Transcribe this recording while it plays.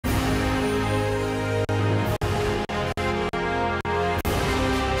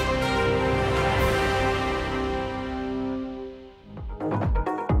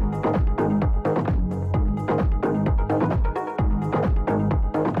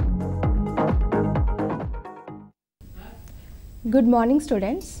Good morning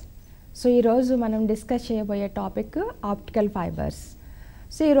students. So ఈరోజు మనం discuss చేయబోయే టాపిక్ ఆప్టికల్ ఫైబర్స్.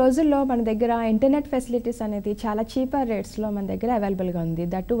 సో ఈ రోజుల్లో మన దగ్గర ఇంటర్నెట్ ఫెసిలిటీస్ అనేది చాలా చీపర్ రేట్స్లో మన దగ్గర అవైలబుల్గా ఉంది.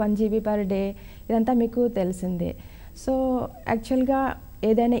 That 1 GB per day. ఇదంతా మీకు తెలిసిందే. సో యాక్చువల్గా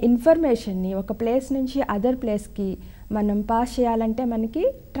ఏదైనా ఇన్ఫర్మేషన్ని ఒక ప్లేస్ నుంచి అదర్ ప్లేస్కి మనం పాస్ చేయాలంటే మనకి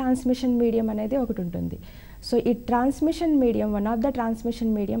ట్రాన్స్మిషన్ మీడియం అనేది ఒకటి ఉంటుంది. సో ఈ transmission medium, one of the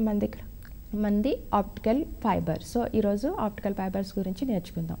transmission medium మనది ఆప్టికల్ ఫైబర్. సో ఈరోజు ఆప్టికల్ ఫైబర్స్ గురించి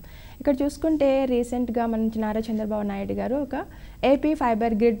నేర్చుకుందాం. ఇక్కడ చూసుకుంటే రీసెంట్గా మన నారా చంద్రబాబు నాయుడు గారు ఒక ఏపీ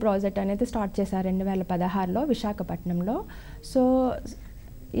ఫైబర్ గ్రిడ్ ప్రాజెక్ట్ అనేది స్టార్ట్ చేశారు 2016లో విశాఖపట్నంలో. సో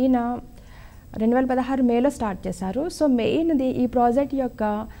ఈయన 2016 మేలో స్టార్ట్ చేశారు. సో మెయిన్ది ఈ ప్రాజెక్ట్ యొక్క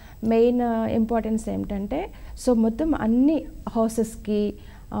మెయిన్ ఇంపార్టెన్స్ ఏమిటంటే, సో మొత్తం అన్ని హౌసెస్కి,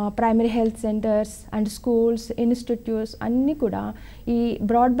 primary health centres and schools, institutes అన్నీ కూడా ఈ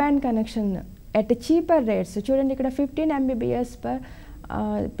broadband connection at cheaper rates. చూడండి ఇక్కడ 15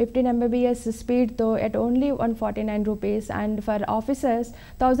 Mbps స్పీడ్తో at only 149 rupees and for officers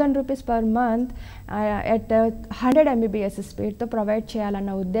 1000 rupees per month at 100 Mbps స్పీడ్తో ప్రొవైడ్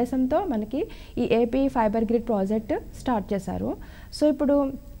చేయాలన్న ఉద్దేశంతో మనకి ఈ AP fibre grid project start చేశారు. సో ఇప్పుడు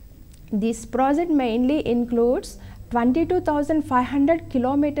this project mainly includes 22,500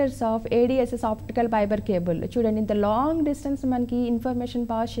 kilometers of ADSS optical fibre cable. చూడండి, ఇంత లాంగ్ డిస్టెన్స్ మనకి ఇన్ఫర్మేషన్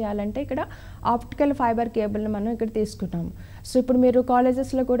పాస్ చేయాలంటే ఇక్కడ ఆప్టికల్ ఫైబర్ కేబుల్ని మనం ఇక్కడ తీసుకున్నాము. సో ఇప్పుడు మీరు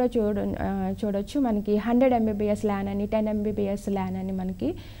కాలేజెస్లో కూడా చూడొచ్చు, మనకి 100 Mbps ల్యాన్ అని, 10 Mbps ల్యాన్ అని మనకి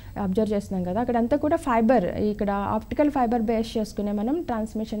అబ్జర్వ్ చేస్తున్నాం కదా. అక్కడంతా కూడా ఫైబర్, ఇక్కడ ఆప్టికల్ ఫైబర్ బేస్ చేసుకునే మనం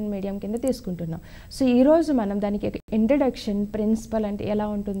ట్రాన్స్మిషన్ మీడియం కింద తీసుకుంటున్నాం. సో ఈరోజు మనం దానికి ఇంట్రడక్షన్, ప్రిన్సిపల్ అంటే ఎలా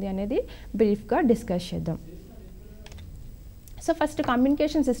ఉంటుంది అనేది బ్రీఫ్గా డిస్కస్ చేద్దాం. సో ఫస్ట్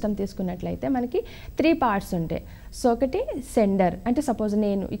కమ్యూనికేషన్ సిస్టమ్ తీసుకున్నట్లయితే మనకి 3 పార్ట్స్ ఉంటాయి. సో ఒకటి సెండర్, అంటే సపోజ్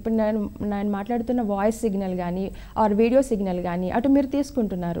నేను మాట్లాడుతున్న వాయిస్ సిగ్నల్ కానీ ఆర్ వీడియో సిగ్నల్ కానీ అటు మీరు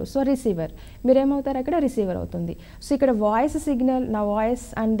తీసుకుంటున్నారు. సో రిసీవర్, మీరేమవుతారు అక్కడ రిసీవర్ అవుతుంది. సో ఇక్కడ వాయిస్ సిగ్నల్, నా వాయిస్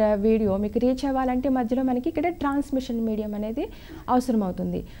అండ్ వీడియో మీకు రీచ్ అవ్వాలంటే మధ్యలో మనకి ఇక్కడ ట్రాన్స్మిషన్ మీడియం అనేది అవసరం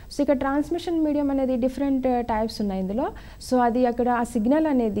అవుతుంది. సో ఇక్కడ ట్రాన్స్మిషన్ మీడియం అనేది డిఫరెంట్ టైప్స్ ఉన్నాయి ఇందులో. సో అది అక్కడ ఆ సిగ్నల్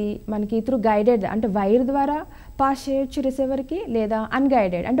అనేది మనకి త్రూ గైడెడ్ అంటే వైర్ ద్వారా పాస్ చేయొచ్చు రిసీవర్కి, లేదా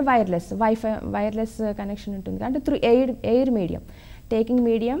అన్గైడెడ్ అంటే వైర్లెస్ కనెక్షన్ ఉంటుంది అంటే through air medium, taking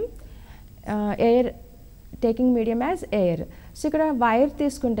medium as air. So ఇక్కడ వైర్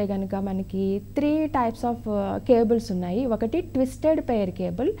తీసుకుంటే కనుక మనకి 3 టైప్స్ ఆఫ్ కేబుల్స్ ఉన్నాయి. ఒకటి ట్విస్టెడ్ పెయిర్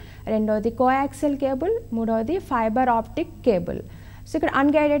కేబుల్, రెండవది కోయాక్సిల్ కేబుల్, మూడవది ఫైబర్ ఆప్టిక్ కేబుల్. సో ఇక్కడ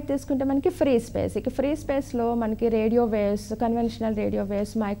అన్గైడెడ్ తీసుకుంటే మనకి ఫ్రీ స్పేస్. ఇక ఫ్రీ స్పేస్లో మనకి radio waves, conventional radio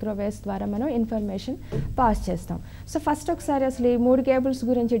waves, microwaves ద్వారా మనం ఇన్ఫర్మేషన్ పాస్ చేస్తాం. సో ఫస్ట్ ఒకసారి అసలు ఈ 3 కేబుల్స్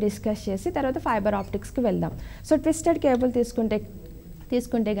గురించి డిస్కస్ చేసి తర్వాత ఫైబర్ ఆప్టిక్స్కి వెళ్దాం. సో ట్విస్టెడ్ కేబుల్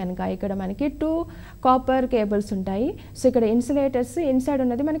తీసుకుంటే కనుక ఇక్కడ మనకి 2 కాపర్ కేబుల్స్ ఉంటాయి. సో ఇక్కడ ఇన్సులేటర్స్, ఇన్సైడ్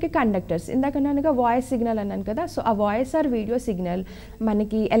ఉన్నది మనకి కండక్టర్స్. ఇందాక వాయిస్ సిగ్నల్ అన్నాను కదా. సో ఆ వాయిస్ ఆర్ వీడియో సిగ్నల్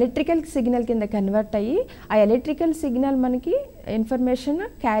మనకి ఎలక్ట్రికల్ సిగ్నల్ కింద కన్వర్ట్ అయ్యి ఆ ఎలక్ట్రికల్ సిగ్నల్ మనకి ఇన్ఫర్మేషన్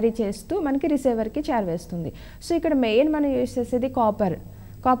క్యారీ చేస్తూ మనకి రిసీవర్కి చేరవేస్తుంది. సో ఇక్కడ మెయిన్ మనం యూజ్ చేసేది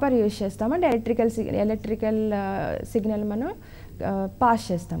కాపర్ యూజ్ చేస్తామంటే ఎలక్ట్రికల్ సిగ్నల్ మనం పాస్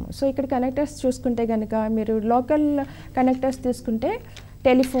చేస్తాము. సో ఇక్కడ కనెక్టర్స్ చూసుకుంటే కనుక మీరు లోకల్ కనెక్టర్స్ తీసుకుంటే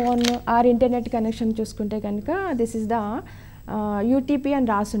టెలిఫోన్ ఆర్ ఇంటర్నెట్ కనెక్షన్ చూసుకుంటే కనుక దిస్ ఇస్ ద UTP అని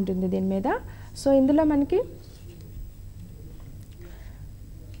రాసి ఉంటుంది దీని మీద. సో ఇందులో మనకి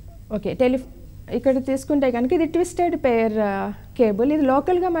ఇక్కడ తీసుకుంటే కనుక ఇది ట్విస్టెడ్ పెయిర్ కేబుల్. ఇది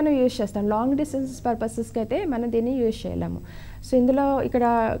లోకల్గా మనం యూజ్ చేస్తాం, లాంగ్ డిస్టెన్స్ పర్పసెస్కి అయితే మనం దీన్ని యూజ్ చేయలేము. సో ఇందులో ఇక్కడ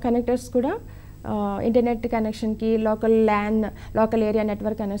కనెక్టర్స్ కూడా internet కనెక్షన్కి, local area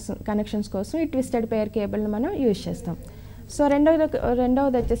network connections కోసం ఈ ట్విస్టెడ్ పెయిర్ కేబుల్ని మనం యూజ్ చేస్తాం. సో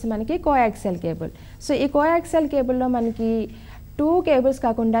రెండవది వచ్చేసి మనకి కోయాక్సిల్ కేబుల్. సో ఈ కోయాక్సిల్ కేబుల్లో మనకి 2 కేబుల్స్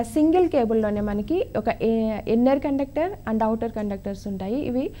కాకుండా సింగిల్ కేబుల్లోనే మనకి ఒక inner conductor and outer conductors ఉంటాయి.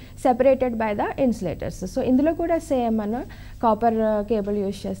 ఇవి separated by the insulators. So ఇందులో కూడా సేమ్ మనం కాపర్ కేబుల్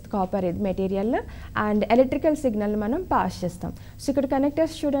యూజ్ చేస్తాం, కాపర్ ఇది మెటీరియల్ అండ్ ఎలక్ట్రికల్ సిగ్నల్ మనం పాస్ చేస్తాం. సో ఇక్కడ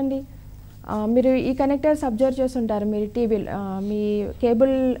కనెక్టర్స్ చూడండి, మీరు ఈ కనెక్టర్స్ అబ్జర్వ్ చేసి ఉంటారు. మీరు మీ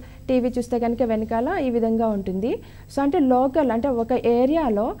కేబుల్ టీవీ చూస్తే కనుక వెనకాల ఈ విధంగా ఉంటుంది. సో అంటే లోకల్ అంటే ఒక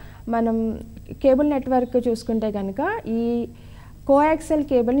ఏరియాలో మనం కేబుల్ నెట్వర్క్ చూసుకుంటే కనుక ఈ కోయాక్సిల్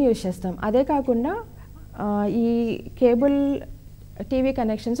కేబుల్ని యూజ్ చేస్తాం. అదే కాకుండా ఈ కేబుల్ టీవీ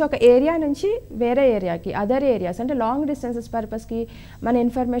కనెక్షన్స్ ఒక ఏరియా నుంచి వేరే ఏరియాకి, అదర్ ఏరియాస్ అంటే లాంగ్ డిస్టెన్సెస్ పర్పస్కి మన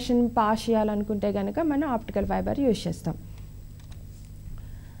ఇన్ఫర్మేషన్ పాస్ చేయాలనుకుంటే కనుక మనం ఆప్టికల్ ఫైబర్ యూజ్ చేస్తాం.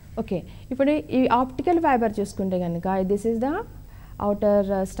 ఓకే, ఇప్పుడు ఈ ఆప్టికల్ ఫైబర్ చూసుకుంటే కనుక this is the outer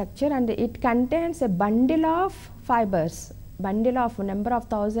structure and it contains a bundle of fibers bundle of number of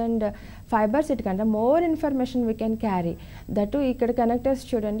 1000 fibers it can, more information we can carry. That too ఇక్కడ connectors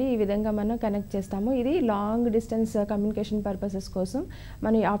చూడండి ఈ విధంగా మనం కనెక్ట్ చేస్తాము. ఇది లాంగ్ డిస్టెన్స్ కమ్యూనికేషన్ పర్పసెస్ కోసం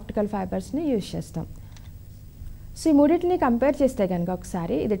మనం ఈ ఆప్టికల్ ఫైబర్స్ని యూజ్ చేస్తాం. సో ఈ మూడింటిని కంపేర్ చేస్తే కనుక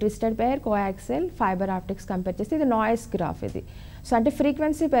ఒకసారి ఇది twisted pair, coaxial, fibre optics compare చేస్తే ఇది నాయిస్ గ్రాఫ్ ఇది. సో అంటే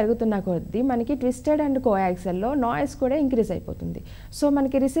ఫ్రీక్వెన్సీ పెరుగుతున్న కొద్దీ మనకి ట్విస్టెడ్ అండ్ కోయాక్సిల్లో నాయిస్ కూడా ఇంక్రీజ్ అయిపోతుంది. సో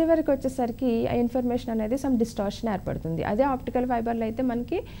మనకి రిసీవర్కి వచ్చేసరికి ఆ ఇన్ఫర్మేషన్ అనేది సమ్ డిస్టార్షన్ ఏర్పడుతుంది. అదే ఆప్టికల్ ఫైబర్లో అయితే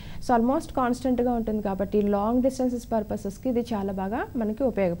మనకి సో ఆల్మోస్ట్ కాన్స్టెంట్గా ఉంటుంది కాబట్టి లాంగ్ డిస్టెన్సెస్ పర్పసెస్కి ఇది చాలా బాగా మనకి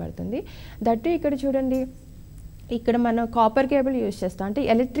ఉపయోగపడుతుంది. దట్టు ఇక్కడ చూడండి ఇక్కడ మనం కాపర్ కేబుల్ యూజ్ చేస్తాం. అంటే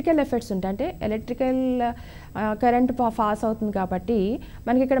ఎలక్ట్రికల్ ఎఫెక్ట్స్ ఉంటాయి, అంటే ఎలక్ట్రికల్ కరెంట్ పాస్ అవుతుంది కాబట్టి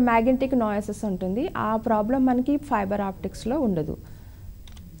మనకి ఇక్కడ మ్యాగ్నెటిక్ నాయిసెస్ ఉంటుంది. ఆ ప్రాబ్లం మనకి ఫైబర్ ఆప్టిక్స్లో ఉండదు.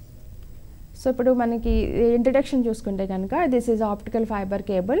 సో ఇప్పుడు మనకి ఇంట్రడక్షన్ చూసుకుంటే కనుక this is optical fibre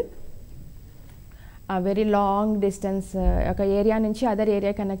cable, very long distance ఒక ఏరియా నుంచి అదర్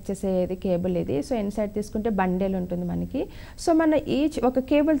ఏరియా కనెక్ట్ చేసేది కేబుల్ ఇది. సో ఇన్సైడ్ తీసుకుంటే బండెల్ ఉంటుంది మనకి. సో మన ఈచ్ ఒక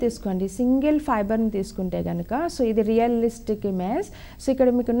కేబుల్ తీసుకోండి, సింగిల్ ఫైబర్ని తీసుకుంటే కనుక సో ఇది రియలిస్టిక్ ఇమేజ్. సో ఇక్కడ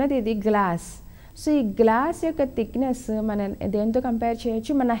మీకు ఉన్నది ఇది గ్లాస్. సో ఈ గ్లాస్ యొక్క థిక్నెస్ మన దేంతో కంపేర్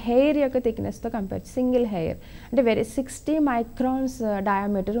చేయొచ్చు, మన హెయిర్ యొక్క థిక్నెస్తో కంపేర్, సింగిల్ హెయిర్ అంటే వెరీ 60 మైక్రాన్స్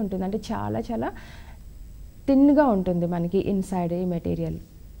డయామీటర్ ఉంటుంది. అంటే చాలా చాలా థిన్గా ఉంటుంది మనకి ఇన్సైడ్ ఈ మెటీరియల్.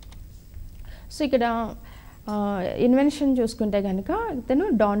 సో ఇక్కడ ఇన్వెన్షన్ చూసుకుంటే కనుక ఇతను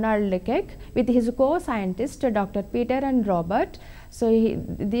Donald కెక్ with his co scientist doctor Peter and Robert. So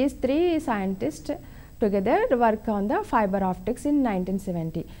these 3 scientist together work on the fibre optics in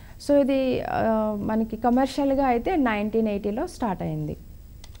 1970. So ఇది మనకి కమర్షియల్గా అయితే 1980లో స్టార్ట్ అయింది.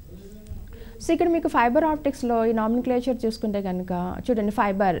 సో ఇక్కడ మీకు ఫైబర్ ఆప్టిక్స్లో ఈ నామినిక్లేచర్ చూసుకుంటే కనుక చూడండి,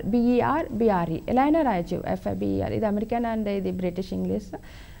 ఫైబర్ BER BRE ఎలా అయినా రాయొచ్చు, FIBER ఇది అమెరికన్ అండ్ ఇది బ్రిటిష్ ఇంగ్లీష్.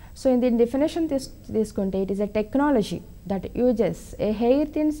 సో దీని డెఫినేషన్ తీసుకుంటే it is a technology that uses A hair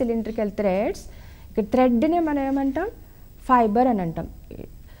thin cylindrical threads. ఇక్కడ థ్రెడ్నే మనం ఏమంటాం, ఫైబర్ అని అంటాం.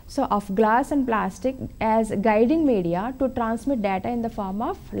 So of glass and plastic as guiding media to transmit data in the form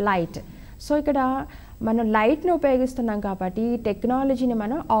of light. So ఇక్కడ మనం లైట్ని ఉపయోగిస్తున్నాం కాబట్టి ఈ టెక్నాలజీని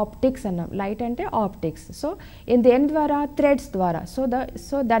మనం ఆప్టిక్స్ అన్నాం. లైట్ అంటే ఆప్టిక్స్. సో దేని ద్వారా, థ్రెడ్స్ ద్వారా.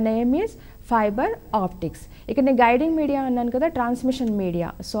 So the name is fibre optics. ఇక్కడ నేను గైడింగ్ మీడియా అన్నాను కదా, ట్రాన్స్మిషన్ మీడియా.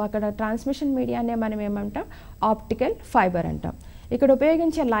 సో అక్కడ ట్రాన్స్మిషన్ మీడియానే మనం ఏమంటాం, ఆప్టికల్ ఫైబర్ అంటాం. ఇక్కడ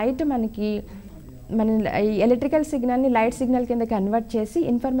ఉపయోగించే లైట్ మనకి మన ఎలక్ట్రికల్ సిగ్నల్ని లైట్ సిగ్నల్ కింద కన్వర్ట్ చేసి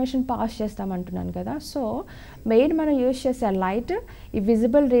ఇన్ఫర్మేషన్ పాస్ చేస్తామంటున్నాను కదా. సో మెయిన్ మనం యూజ్ చేసే లైట్ ఈ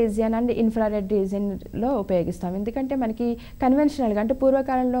విజిబుల్ రీజియన్ అండ్ ఇన్ఫ్రారెడ్ రీజియన్లో ఉపయోగిస్తాం. ఎందుకంటే మనకి కన్వెన్షనల్గా అంటే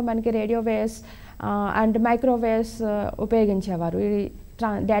పూర్వకాలంలో మనకి రేడియో వేవ్స్ అండ్ మైక్రోవేవ్స్ ఉపయోగించేవారు ఈ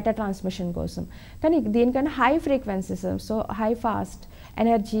డేటా ట్రాన్స్మిషన్ కోసం. కానీ దీనికన్నా high frequencies, so high fast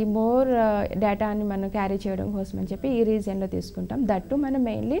energy, more డేటాని మనం క్యారీ చేయడం కోసం అని చెప్పి ఈ రీజియన్లో తీసుకుంటాం. దట్టు మనం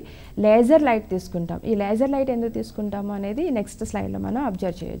మెయిన్లీ లేజర్ లైట్ తీసుకుంటాం. ఈ లేజర్ లైట్ ఎందుకు తీసుకుంటాము అనేది నెక్స్ట్ స్లైడ్లో మనం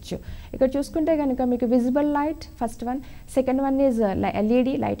అబ్జర్వ్ చేయొచ్చు. ఇక్కడ చూసుకుంటే కనుక మీకు visible light first one, second one is LED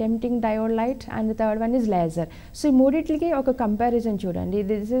light emitting diode light, and third one is laser. So ఈ మూడింటికి ఒక కంపారిజన్ చూడండి.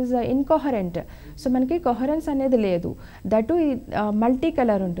 This is ఇన్కోహరెంట్. సో మనకి కొహరెన్స్ అనేది లేదు. దట్టు మల్టీ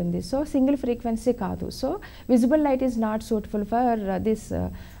కలర్ ఉంటుంది. సో సింగిల్ ఫ్రీక్వెన్సీ కాదు. So visible light is not suitable for this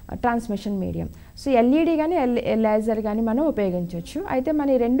transmission medium. So LED కానీ లేజర్ కానీ మనం ఉపయోగించవచ్చు. అయితే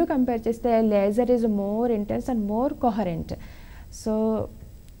మన ఈ రెండు కంపేర్ చేస్తే laser is more intense and more coherent. So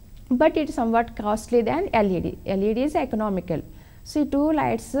but it somewhat costly than LED. LED is economical. So ఈ 2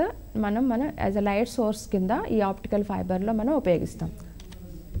 లైట్స్ మనం యాజ్ అ లైట్ సోర్స్ కింద ఈ ఆప్టికల్ ఫైబర్లో మనం ఉపయోగిస్తాం.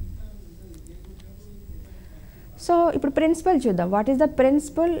 సో ఇప్పుడు ప్రిన్సిపల్ చూద్దాం. What is the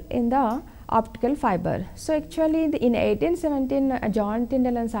principal in the optical fibre? So actually in 1817 John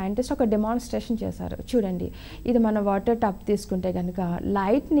Tyndall and scientist ఒక demonstration చేశారు. చూడండి, ఇది మన వాటర్ టబ్ తీసుకుంటే కనుక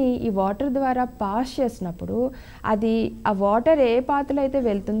లైట్ని ఈ వాటర్ ద్వారా పాస్ చేసినప్పుడు అది ఆ వాటర్ ఏ పాత్రలో అయితే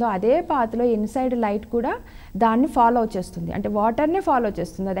వెళ్తుందో అదే పాత్రలో ఇన్సైడ్ లైట్ కూడా దాన్ని ఫాలో చేస్తుంది. అంటే వాటర్నే ఫాలో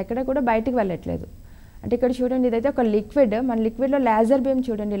చేస్తుంది, అది ఎక్కడ కూడా బయటికి వెళ్ళట్లేదు. అంటే ఇక్కడ చూడండి, ఇదైతే ఒక లిక్విడ్. మన లిక్విడ్లో లేజర్ బీమ్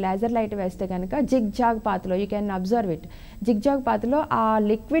చూడండి, లేజర్ లైట్ వేస్తే కనుక zig zag పాత్లో you can observe it. Zig zag పాత్లో ఆ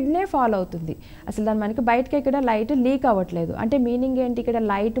లిక్విడ్నే ఫాలో అవుతుంది. అసలు దాని మనకి బయటకి ఇక్కడ లైట్ లీక్ అవ్వట్లేదు. అంటే మీనింగ్ ఏంటి, ఇక్కడ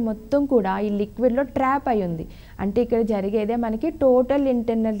లైట్ మొత్తం కూడా ఈ లిక్విడ్లో ట్రాప్ అయి ఉంది. అంటే ఇక్కడ జరిగేదే మనకి టోటల్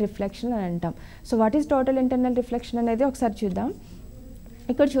ఇంటర్నల్ రిఫ్లెక్షన్ అని అంటాం. So what is total internal reflection అనేది ఒకసారి చూద్దాం.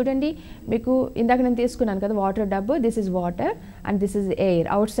 ఇక్కడ చూడండి, మీకు ఇందాక నేను తీసుకున్నాను కదా వాటర్ డబ్బు, this is water and this is air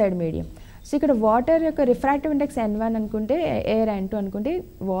out side medium. So ఇక్కడ వాటర్ యొక్క రిఫ్రాక్టివ్ ఇండెక్స్ N1 అనుకుంటే, ఎయిర్ N2 అనుకుంటే,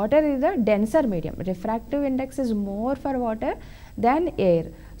 water is the denser medium. Refractive index is more for water than air.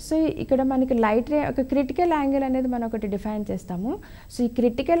 So ఇక్కడ మనకి light ray ఒక critical angle అనేది మనం ఒకటి డిఫైన్ చేస్తాము. సో ఈ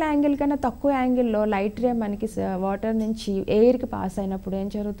క్రిటికల్ యాంగిల్ కన్నా తక్కువ యాంగిల్లో లైట్ రే మనకి వాటర్ నుంచి ఎయిర్కి పాస్ అయినప్పుడు ఏం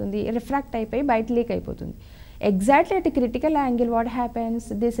జరుగుతుంది, రిఫ్రాక్ట్ అయిపోయి బయట లీక్ అయిపోతుంది. Exactly at a critical angle what happens,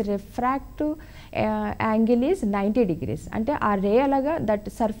 this refractive angle is 90 degrees. అంటే ఆ రే అలాగా దట్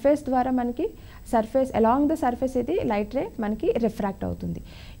సర్ఫేస్ ద్వారా మనకి సర్ఫేస్ అలాంగ్ ద సర్ఫేస్ ఇది లైట్ రే మనకి రిఫ్రాక్ట్ అవుతుంది.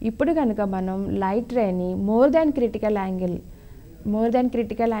 ఇప్పుడు కనుక మనం light రేని more than critical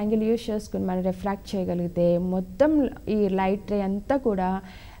angle use చేసుకుని మనం రిఫ్రాక్ట్ చేయగలిగితే మొత్తం ఈ లైట్ రే అంతా కూడా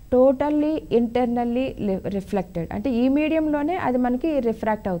టోటల్లీ ఇంటర్నల్లీ రిఫ్లెక్టెడ్, అంటే ఈ మీడియంలోనే అది మనకి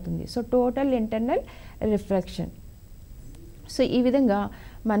రిఫ్రాక్ట్ అవుతుంది. So total internal reflection. So ఈ విధంగా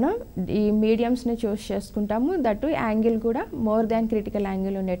మనం ఈ మీడియమ్స్ని చూస్ చేసుకుంటాము. దట్టు యాంగిల్ కూడా మోర్ దాన్ క్రిటికల్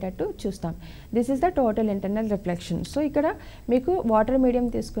యాంగిల్ ఉండేటట్టు చూస్తాం. This is the total internal reflection. So ఇక్కడ మీకు వాటర్ మీడియం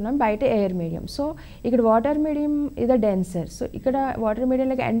తీసుకున్నాం, బయట ఎయిర్ మీడియం. సో ఇక్కడ వాటర్ మీడియం ఇది డెన్సర్. సో ఇక్కడ వాటర్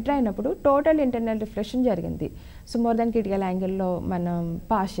మీడియంలోకి ఎంటర్ అయినప్పుడు టోటల్ ఇంటర్నల్ రిఫ్లెక్షన్ జరిగింది. సో మోర్ దాన్ క్రిటికల్ యాంగిల్లో మనం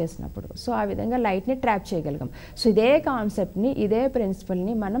పాస్ చేసినప్పుడు సో ఆ విధంగా లైట్ని ట్రాప్ చేయగలిగాం. సో ఇదే కాన్సెప్ట్ని, ఇదే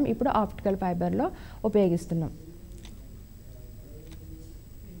ప్రిన్సిపల్ని మనం ఇప్పుడు ఆప్టికల్ ఫైబర్లో ఉపయోగిస్తున్నాం.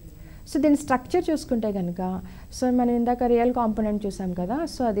 సో దీని స్ట్రక్చర్ చూసుకుంటే కనుక, సో మనం ఇందాక రియల్ కాంపోనెంట్ చూసాం కదా,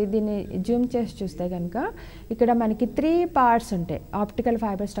 సో అది దీన్ని జూమ్ చేసి చూస్తే కనుక ఇక్కడ మనకి 3 పార్ట్స్ ఉంటాయి. ఆప్టికల్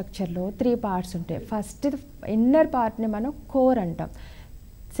ఫైబర్ స్ట్రక్చర్లో 3 పార్ట్స్ ఉంటాయి. ఫస్ట్ ఇన్నర్ పార్ట్ని మనం కోర్ అంటాం,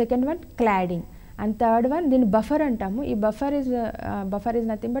 second one cladding, and third one దీన్ని బఫర్ అంటాము. ఈ buffer is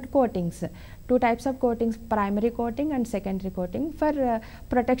nothing but coatings. 2 types of coatings, primary coating and secondary coating for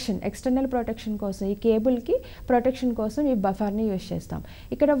protection, external protection కోసం, ఈ కేబుల్కి ప్రొటెక్షన్ కోసం ఈ బఫర్ని యూజ్ చేస్తాం.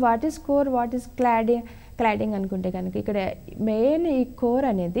 ఇక్కడ what is core, what is cladding అనుకుంటే కనుక ఇక్కడ మెయిన్ ఈ కోర్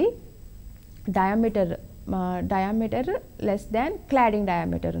అనేది diameter less than cladding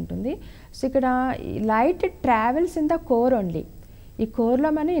diameter ఉంటుంది. సో ఇక్కడ light travels in the core only. ఈ కోర్లో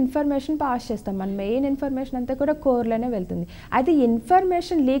మనం ఇన్ఫర్మేషన్ పాస్ చేస్తాం, మన మెయిన్ ఇన్ఫర్మేషన్ అంతా కూడా కోర్లోనే వెళ్తుంది. అయితే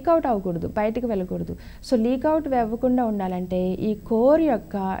ఇన్ఫర్మేషన్ లీక్ అవుట్ అవ్వకూడదు, బయటకు వెళ్ళకూడదు. సో లీక్ అవుట్ అవ్వకుండా ఉండాలంటే ఈ కోర్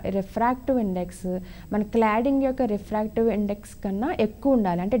యొక్క రిఫ్రాక్టివ్ ఇండెక్స్ మన క్లాడింగ్ యొక్క రిఫ్రాక్టివ్ ఇండెక్స్ కన్నా ఎక్కువ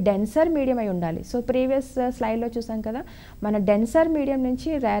ఉండాలి, అంటే డెన్సర్ మీడియం అయి ఉండాలి. సో ప్రీవియస్ స్లైడ్లో చూసాం కదా, మన డెన్సర్ మీడియం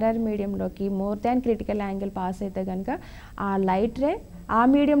నుంచి rarer మీడియంలోకి more than critical angle pass అయితే కనుక ఆ లైట్ రే ఆ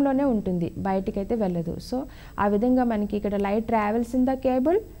మీడియంలోనే ఉంటుంది, బయటికైతే వెళ్ళదు. సో ఆ విధంగా మనకి ఇక్కడ light travels in the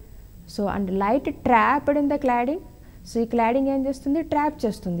cable, so and light trapped in the cladding. So ఈ క్లాడింగ్ ఏం చేస్తుంది, ట్రాప్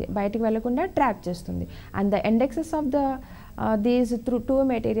చేస్తుంది, బయటికి వెళ్ళకుండా ట్రాప్ చేస్తుంది. And the indexes of the these two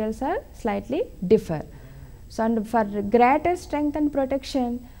materials are slightly differ. So and for greater strength and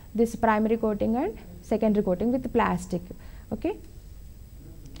protection this primary coating and secondary coating with plastic. Okay,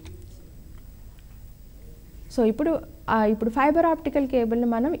 so ఇప్పుడు fibre optical కేబుల్ని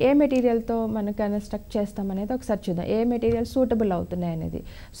మనం ఏ మెటీరియల్తో మనం construct చేస్తాం అనేది ఒకసారి చూద్దాం, ఏ material suitable అవుతున్నాయి అనేది.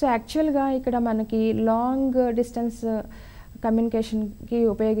 So యాక్చువల్గా ఇక్కడ మనకి లాంగ్ డిస్టెన్స్ కమ్యూనికేషన్కి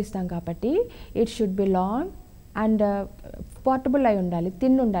ఉపయోగిస్తాం కాబట్టి it should be long and portable అయి ఉండాలి,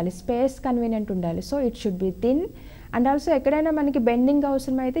 థిన్ ఉండాలి, స్పేస్ కన్వీనియంట్ ఉండాలి. So it should be thin and also ఎక్కడైనా మనకి బెండింగ్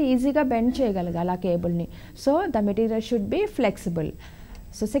అవసరమైతే ఈజీగా బెండ్ చేయగలగాలి ఆ కేబుల్ని. So the material should be flexible.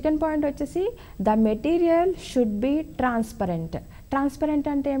 So second point వచ్చేసి the material should be transparent. Transparent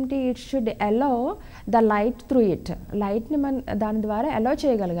అంటే ఏమిటి, it should allow the light through it. లైట్ని దాని ద్వారా అలౌ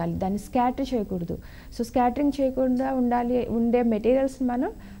చేయగలగాలి, దాన్ని స్కాటర్ చేయకూడదు. సో స్కాటరింగ్ చేయకుండా ఉండే మెటీరియల్స్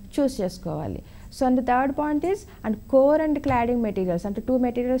మనం చూస్ చేసుకోవాలి. So and third point is and core and cladding materials, అంటే 2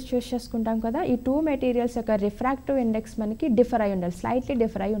 మెటీరియల్స్ చూస్ చేసుకుంటాం కదా, ఈ 2 మెటీరియల్స్ యొక్క రిఫ్రాక్టివ్ ఇండెక్స్ మనకి డిఫర్ అయి ఉండాలి, స్లైట్లీ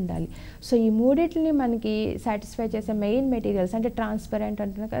డిఫర్ అయి ఉండాలి. సో ఈ మూడింటిని మనకి సాటిస్ఫై చేసే మెయిన్ మెటీరియల్స్ అంటే ట్రాన్స్పరెంట్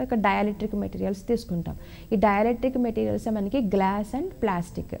అంటున్నా కదా, ఇక్కడ డయాలెక్ట్రిక్ మెటీరియల్స్ తీసుకుంటాం. ఈ డయాలెక్ట్రిక్ మెటీరియల్స్ మనకి గ్లాస్ అండ్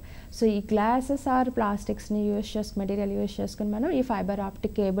ప్లాస్టిక్. సో ఈ గ్లాసెస్ ఆర్ ప్లాస్టిక్స్ని మెటీరియల్ యూజ్ చేసుకుని మనం ఈ ఫైబర్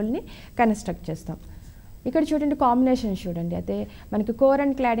ఆప్టిక్ కేబుల్ని కన్స్ట్రక్ట్ చేస్తాం. ఇక్కడ చూడండి కాంబినేషన్ చూడండి, అయితే మనకి core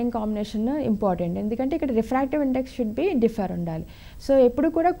and cladding combination important, ఎందుకంటే ఇక్కడ refractive index should be differ ఉండాలి. సో ఎప్పుడు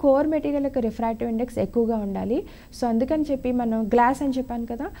కూడా కోర్ మెటీరియల్ యొక్క రిఫ్రాక్టివ్ ఇండెక్స్ ఎక్కువగా ఉండాలి. సో అందుకని చెప్పి మనం గ్లాస్ అని చెప్పాను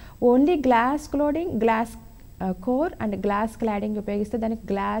కదా, only glass క్లోడింగ్, glass core and glass cladding ఉపయోగిస్తే దానికి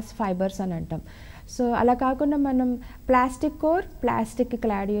గ్లాస్ ఫైబర్స్ అని అంటాం. సో అలా కాకుండా మనం plastic core, plastic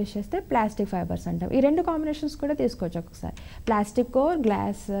Claude use చేస్తే ప్లాస్టిక్ ఫైబర్స్ అంటాం. ఈ 2 కాంబినేషన్స్ కూడా తీసుకోవచ్చు ఒకసారి, plastic core,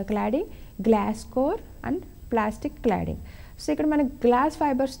 glass cladding, glass core and plastic cladding. So ఇక్కడ మన గ్లాస్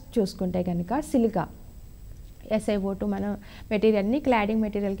ఫైబర్స్ చూసుకుంటే కనుక సిలికా SiO2 మనం మెటీరియల్ని క్లాడింగ్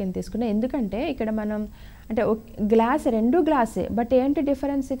మెటీరియల్ కింద తీసుకున్నాం. ఎందుకంటే ఇక్కడ మనం అంటే గ్లాస్ 2 గ్లాసే, బట్ ఏంటి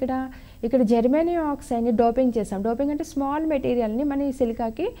డిఫరెన్స్, ఇక్కడ ఇక్కడ జెర్మేనియం ఆక్సైడ్ని డోపింగ్ చేసాం. డోపింగ్ అంటే స్మాల్ మెటీరియల్ని మనం ఈ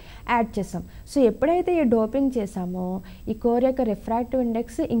సిలికాకి యాడ్ చేసాం. సో ఎప్పుడైతే ఈ డోపింగ్ చేసామో ఈ కోర్ యొక్క రిఫ్రాక్టివ్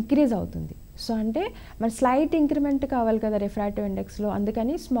ఇండెక్స్ ఇంక్రీజ్ అవుతుంది. సో అంటే మన స్లైట్ ఇంక్రిమెంట్ కావాలి కదా రిఫ్రాక్టివ్ ఇండెక్స్లో,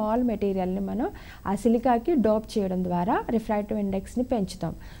 అందుకని స్మాల్ మెటీరియల్ని మనం ఆ సిలికాకి డోప్ చేయడం ద్వారా రిఫ్రాక్టివ్ ఇండెక్స్ని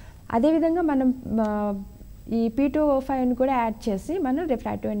పెంచుతాం. అదేవిధంగా మనం ఈ P2O5ని కూడా యాడ్ చేసి మనం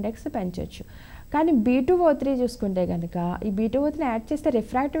రిఫ్రాక్టివ్ ఇండెక్స్ పెంచవచ్చు. కానీ B2O3 చూసుకుంటే కనుక ఈ B2O3ని యాడ్ చేస్తే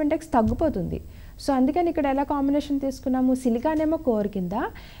రిఫ్రాక్టివ్ ఇండెక్స్ తగ్గిపోతుంది. సో అందుకని ఇక్కడ ఎలా కాంబినేషన్ తీసుకున్నాము, సిలికాన్ ఏమో కోర్ కింద,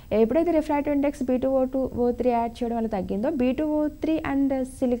 ఎప్పుడైతే రిఫ్రాక్టివ్ ఇండెక్స్ B2O3 యాడ్ చేయడం వల్ల తగ్గిందో B2O3 అండ్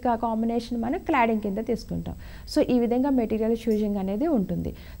సిలికా కాంబినేషన్ మనం క్లాడింగ్ కింద తీసుకుంటాం. సో ఈ విధంగా మెటీరియల్ చూజింగ్ అనేది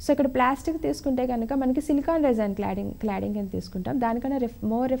ఉంటుంది. సో ఇక్కడ ప్లాస్టిక్ తీసుకుంటే కనుక మనకి సిలికాన్ రెజైన్ క్లాడింగ్ కింద తీసుకుంటాం, దానికన్నా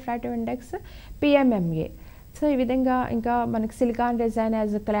more refractive index PMMA. So ఈ విధంగా ఇంకా మనకి silicon resin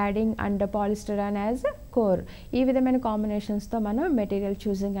as cladding and పాలిస్టరాన్ as core, ఈ విధమైన కాంబినేషన్స్తో మనం మెటీరియల్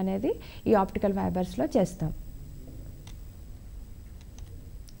చూసింగ్ అనేది ఈ ఆప్టికల్ ఫైబర్స్లో చేస్తాం.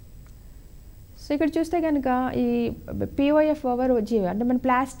 సో ఇక్కడ చూస్తే కనుక ఈ POF ఓవర్ OG అంటే మన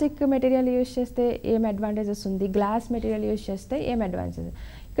ప్లాస్టిక్ మెటీరియల్ యూజ్ చేస్తే ఏం అడ్వాంటేజెస్ ఉంది, గ్లాస్ మెటీరియల్ యూజ్ చేస్తే ఏం అడ్వాంటేజెస్.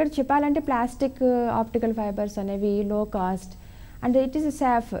 ఇక్కడ చెప్పాలంటే ప్లాస్టిక్ ఆప్టికల్ ఫైబర్స్ అనేవి లో cost and it is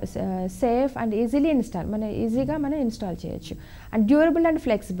safe and easily install, ఈజీగా మనం ఇన్స్టాల్ చేయొచ్చు. And durable and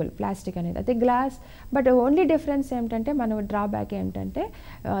flexible plastic అనేది, అయితే గ్లాస్. బట్ ఓన్లీ డిఫరెన్స్ ఏమిటంటే మన డ్రాబ్యాక్ ఏమిటంటే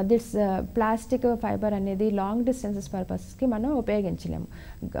దిస్ ప్లాస్టిక్ ఫైబర్ అనేది లాంగ్ డిస్టెన్సెస్ పర్పస్కి మనం ఉపయోగించలేము.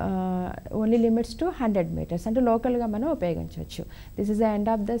 ఓన్లీ లిమిట్స్ టు 100 meters అంటే లోకల్గా మనం ఉపయోగించవచ్చు. This is the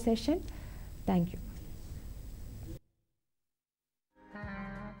end of the session. Thank you.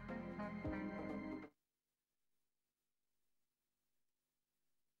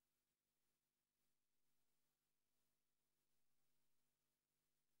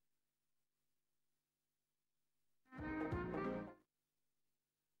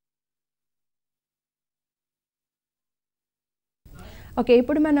 Okay,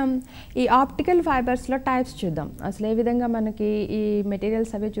 ఇప్పుడు మనం ఈ ఆప్టికల్ ఫైబర్స్లో టైప్స్ చూద్దాం. అసలు ఏ విధంగా మనకి ఈ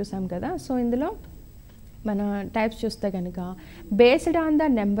మెటీరియల్స్ అవి చూసాం కదా. సో ఇందులో మన టైప్స్ చూస్తే కనుక based on the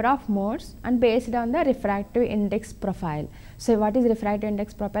number of modes and based on the refractive index profile. So what is refractive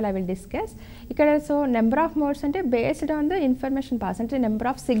index profile I will discuss ఇక్కడ. సో నెంబర్ ఆఫ్ మోడ్స్ అంటే based on the information pass అంటే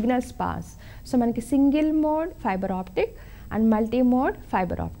number of signals pass. So మనకి single mode fibre optic and multi mode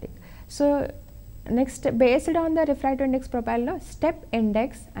fibre optic. So next based on the refractive index ప్రొఫైల్లో step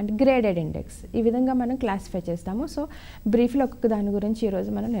index and graded index, ఈ విధంగా మనం classify చేస్తాము. So బ్రీఫ్లో ఒక్కొక్క దాని గురించి ఈరోజు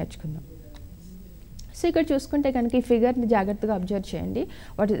మనం నేర్చుకుందాం. సో ఇక్కడ చూసుకుంటే కనుక ఈ ఫిగర్ని జాగ్రత్తగా అబ్జర్వ్ చేయండి.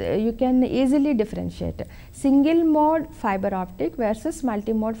 What you can easily differentiate single mode fibre optic versus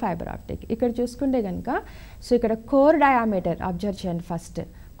multi mode fibre optic. ఇక్కడ చూసుకుంటే కనుక సో ఇక్కడ కోర్ డయామీటర్ అబ్జర్వ్ చేయండి. First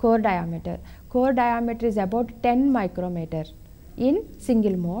core diameter is about 10 micrometer in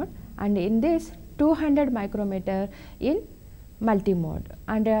single mode and in this 200 micrometer in multi-mode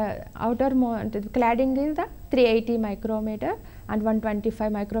and outer mode cladding is the 380 micrometer and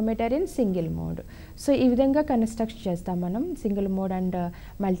 125 micrometer in single mode. So ఈ విధంగా construct చేస్తాం మనం single mode and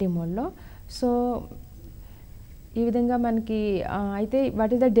multi మోడ్లో. So ఈ విధంగా మనకి అయితే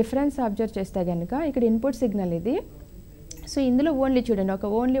what is the difference observe చేస్తే కనుక ఇక్కడ ఇన్పుట్ సిగ్నల్ ఇది. సో ఇందులో ఓన్లీ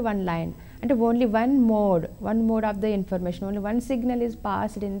చూడండి ఓన్లీ వన్ లైన్ అంటే only one mode of the information, only one signal is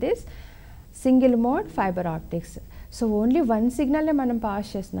passed in this single mode fibre optics. So only one సిగ్నల్నే మనం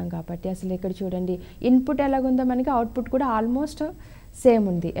pass చేస్తున్నాం కాబట్టి అసలు ఇక్కడ చూడండి ఇన్పుట్ ఎలాగుందో మనకి అవుట్పుట్ కూడా ఆల్మోస్ట్ సేమ్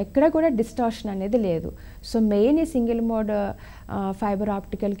ఉంది, ఎక్కడ కూడా డిస్టార్షన్ అనేది లేదు. సో మెయిన్ ఈ single mode fibre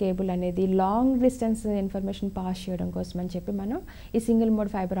optical cable అనేది లాంగ్ డిస్టెన్స్ ఇన్ఫర్మేషన్ పాస్ చేయడం కోసం అని చెప్పి మనం ఈ సింగిల్ మోడ్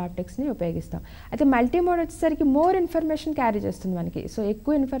ఫైబర్ ఆప్టిక్స్ని ఉపయోగిస్తాం. అయితే మల్టీ మోడ్ వచ్చేసరికి మోర్ ఇన్ఫర్మేషన్ క్యారీ చేస్తుంది మనకి. సో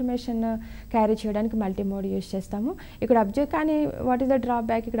ఎక్కువ ఇన్ఫర్మేషన్ క్యారీ చేయడానికి మల్టీ మోడ్ యూజ్ చేస్తాము. ఇక్కడ అబ్జర్వ్ కానీ వాట్ ఈస్ ద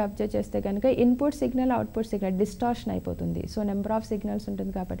డ్రాబ్యాక్ ఇక్కడ అబ్జర్వ్ చేస్తే కనుక input signal output signal distortion అయిపోతుంది. సో నెంబర్ ఆఫ్ సిగ్నల్స్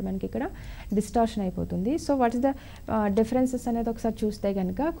ఉంటుంది కాబట్టి మనకి ఇక్కడ డిస్టార్షన్ అయిపోతుంది. So what is the differences అనేది ఒకసారి చూస్తే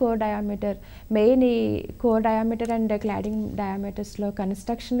కనుక కోర్ డయామీటర్ మెయిన్ ఈ కోర్ డయామీటర్ అండ్ క్లాడింగ్ డయామీటర్స్లో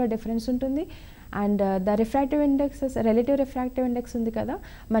కన్స్ట్రక్షన్లో డిఫరెన్స్ ఉంటుంది. And the refractive indexes relative refractive index ఉంది కదా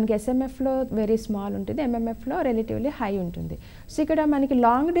మనకి SMFలో వెరీ స్మాల్ ఉంటుంది, MMFలో రిలేటివ్లీ హై ఉంటుంది. సో ఇక్కడ మనకి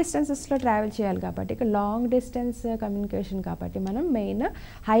లాంగ్ డిస్టెన్సెస్లో ట్రావెల్ చేయాలి కాబట్టి ఇక్కడ లాంగ్ డిస్టెన్స్ కమ్యూనికేషన్ కాబట్టి మనం మెయిన్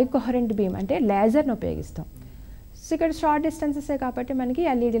హై కోహరెంట్ బీమ్ అంటే లేజర్ని ఉపయోగిస్తాం. సో ఇక్కడ షార్ట్ డిస్టెన్సెసే కాబట్టి మనకి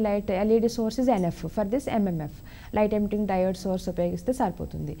LED source is NF for this MMF, light emitting diode source ఉపయోగిస్తే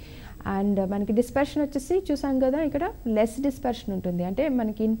సరిపోతుంది. అండ్ మనకి డిస్పర్షన్ వచ్చేసి చూసాం కదా, ఇక్కడ లెస్ డిస్పర్షన్ ఉంటుంది, అంటే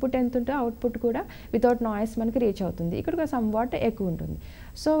మనకి ఇన్పుట్ ఎంత ఉంటే అవుట్పుట్ కూడా వితౌట్ నాయిస్ మనకి రీచ్ అవుతుంది. ఇక్కడ సమ్ వాట్ ఎక్కువ ఉంటుంది.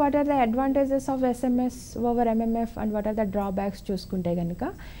 So what are the advantages of SMS over MMF and what are the drawbacks చూసుకుంటే కనుక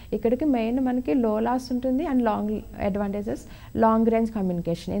ఇక్కడికి మెయిన్ మనకి లో లాస్ ఉంటుంది and long advantages long range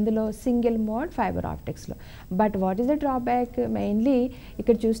communication ఇందులో single mode fibre ఆప్టిక్స్లో. But what is the drawback? Mainly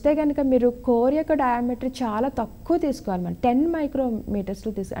ఇక్కడ చూస్తే కనుక మీరు కోర్ యొక్క డయామీటర్ చాలా తక్కువ తీసుకోవాలి, మనం 10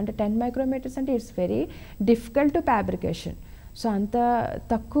 మైక్రోమీటర్స్లో అంటే 10 మైక్రోమీటర్స్ అంటే it's very difficult to fabrication. So అంత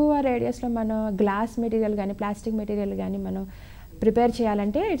తక్కువ రేడియస్లో మనం గ్లాస్ మెటీరియల్ కానీ ప్లాస్టిక్ మెటీరియల్ కానీ మనం ప్రిపేర్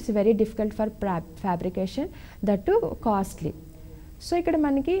చేయాలంటే it's very difficult for fabrication, that to costly. So ఇక్కడ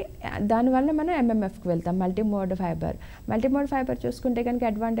మనకి దానివల్ల మనం ఎంఎంఎఫ్కి వెళ్తాం, మల్టీమోడ్ ఫైబర్ చూసుకుంటే కనుక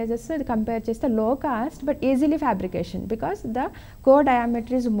అడ్వాంటేజెస్ ఇది కంపేర్ చేస్తే లో cost but easily fabrication because the core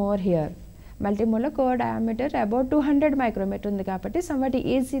diameter is more here. మల్టీమోడ్లో core diameter about 200 micrometer ఉంది కాబట్టి somewhat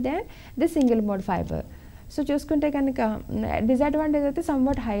easy then the single mode fibre. So చూసుకుంటే కనుక డిసడ్వాంటేజ్ అయితే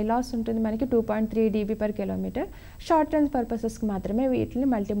సమ్వాట్ హై లాస్ ఉంటుంది, మనకి 2.3 dB per kilometer. Short range పర్పసెస్కి మాత్రమే వీటిని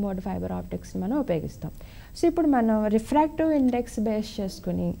multimode fibre ఆప్టిక్స్ని మనం ఉపయోగిస్తాం. సో ఇప్పుడు మనం రిఫ్రాక్టివ్ ఇండెక్స్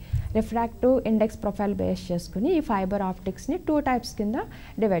ప్రొఫైల్ బేస్ చేసుకుని ఈ ఫైబర్ ఆప్టిక్స్ని 2 types కింద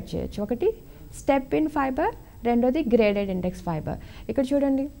డివైడ్ చేయొచ్చు. ఒకటి స్టెప్ ఇన్ ఫైబర్, రెండోది గ్రేడెడ్ ఇండెక్స్ ఫైబర్. ఇక్కడ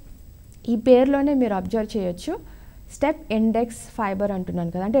చూడండి ఈ పేరులోనే మీరు అబ్జర్వ్ చేయొచ్చు, స్టెప్ ఇండెక్స్ ఫైబర్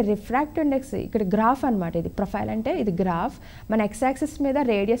అంటున్నాను కదా, అంటే రిఫ్రాక్టివ్ ఇండెక్స్ ఇక్కడ గ్రాఫ్ అనమాట. ఇది ప్రొఫైల్ అంటే ఇది గ్రాఫ్, మన ఎక్స్ యాక్సిస్ మీద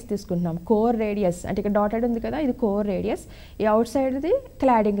రేడియస్ తీసుకుంటున్నాం, కోర్ రేడియస్ అంటే ఇక్కడ డాటెడ్ ఉంది కదా, ఇది కోర్ రేడియస్, ఈ అవుట్ సైడ్ది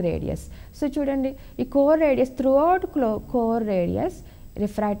క్లాడింగ్ రేడియస్. సో చూడండి ఈ core radius through out core radius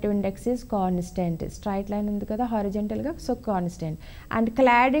refractive index is constant, straight line ఉంది కదా హారిజెంటల్గా, so constant. And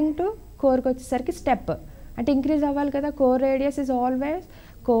cladding to కోర్కి వచ్చేసరికి స్టెప్ అంటే ఇంక్రీజ్ అవ్వాలి కదా, core radius is always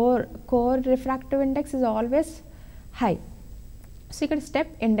core refractive index is always high. So ఇక్కడ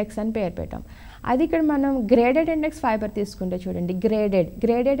step index అని పేరు పెట్టాం. అది ఇక్కడ మనం గ్రేడెడ్ ఇండెక్స్ ఫైబర్ తీసుకుంటే చూడండి,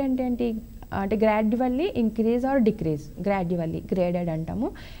 గ్రేడెడ్ అంటే ఏంటి అంటే gradually increase or decrease, graded అంటాము.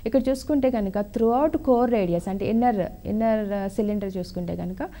 ఇక్కడ చూసుకుంటే కనుక త్రూ అవుట్ కోర్ రేడియస్ అంటే ఇన్నర్ సిలిండర్ చూసుకుంటే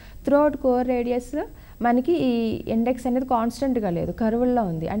కనుక త్రూ అవుట్ కోర్ రేడియస్ మనకి ఈ ఇండెక్స్ అనేది కాన్స్టెంట్గా లేదు, కర్వుల్లో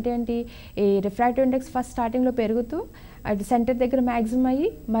ఉంది. అంటే ఏంటి, ఈ రిఫ్రాక్టివ్ ఇండెక్స్ ఫస్ట్ స్టార్టింగ్లో పెరుగుతూ అది సెంటర్ దగ్గర మ్యాక్సిమం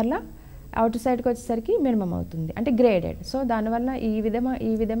అయ్యి మళ్ళీ అవుట్ సైడ్కి వచ్చేసరికి మినిమం అవుతుంది, అంటే గ్రేడెడ్. సో దానివల్ల ఈ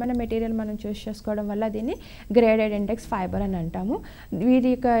విధమైన మెటీరియల్ మనం చూస్ చేసుకోవడం వల్ల దీన్ని గ్రేడెడ్ ఇండెక్స్ ఫైబర్ అని అంటాము. వీటి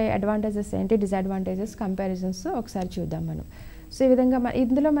యొక్క అడ్వాంటేజెస్ ఏంటి, డిసడ్వాంటేజెస్, కంపారిజన్స్ ఒకసారి చూద్దాం మనం. సో ఈ విధంగా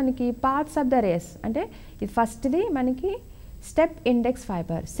ఇందులో మనకి పార్ట్స్ ఆఫ్ ద రేస్ అంటే ఇది ఫస్ట్ది మనకి step index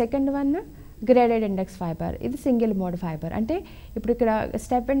fibre, second one graded index fibre, ఇది సింగిల్ మోడ్ ఫైబర్. అంటే ఇప్పుడు ఇక్కడ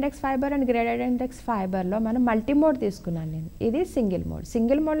step index fibre and graded index ఫైబర్లో మనం మల్టీమోడ్ తీసుకున్నాను నేను, ఇది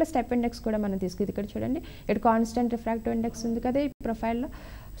సింగిల్ మోడ్లో స్టెప్ ఇండెక్స్ కూడా మనం తీసుకుంది. ఇక్కడ చూడండి ఇక్కడ కాన్స్టెంట్ రిఫ్రాక్టివ్ ఇండెక్స్ ఉంది కదా ఈ ప్రొఫైల్లో,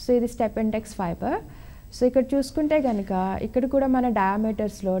 సో ఇది స్టెప్ ఇండెక్స్ ఫైబర్. సో ఇక్కడ చూసుకుంటే కనుక ఇక్కడ కూడా మన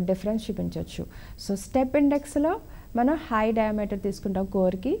డయామీటర్స్లో డిఫరెన్స్ చూపించవచ్చు. సో స్టెప్ ఇండెక్స్లో మనం హై డయామీటర్ తీసుకుంటాం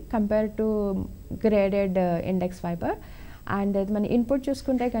కోర్కి compare to graded index fibre. And మన ఇన్పుట్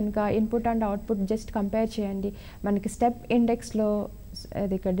చూసుకుంటే కనుక input and output just compare చేయండి, మనకి స్టెప్ ఇండెక్స్లో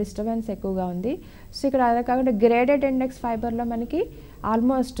అది ఇక్కడ డిస్టర్బెన్స్ ఎక్కువగా ఉంది. సో ఇక్కడ అదే కాకుండా గ్రేడెడ్ ఇండెక్స్ ఫైబర్లో మనకి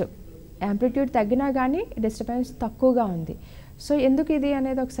ఆల్మోస్ట్ యాంప్లిట్యూడ్ తగ్గినా కానీ డిస్టర్బెన్స్ తక్కువగా ఉంది. సో ఎందుకు ఇది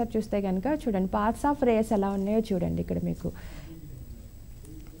అనేది ఒకసారి చూస్తే కనుక చూడండి పార్ట్స్ ఆఫ్ రేస్ ఎలా ఉన్నాయో చూడండి ఇక్కడ మీకు.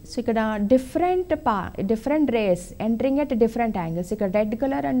 సో ఇక్కడ different race entering at different angles, ఇక్కడ red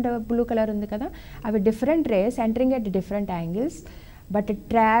colour and blue colour ఉంది కదా, అవి different race entering at different angles but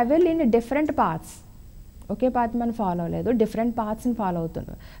travel in different paths. Okay path మనం ఫాలో అవ్వలేదు, డిఫరెంట్ పాత్స్ని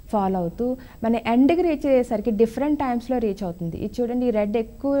ఫాలో అవుతూ మన ఎండ్కి రీచ్ అయ్యేసరికి డిఫరెంట్ టైమ్స్లో రీచ్ అవుతుంది. ఇది చూడండి ఈ రెడ్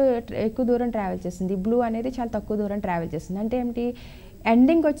ఎక్కువ దూరం ట్రావెల్ చేస్తుంది, ఈ బ్లూ అనేది చాలా తక్కువ దూరం ట్రావెల్ చేస్తుంది. అంటే ఏమిటి,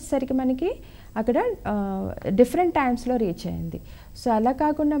 ఎండింగ్ వచ్చేసరికి మనకి అక్కడ డిఫరెంట్ టైమ్స్లో రీచ్ అయింది. సో అలా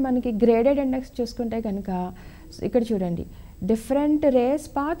కాకుండా మనకి గ్రేడెడ్ ఇండెక్స్ చూసుకుంటే కనుక ఇక్కడ చూడండి different race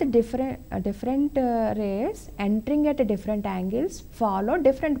path different race entering at different angles follow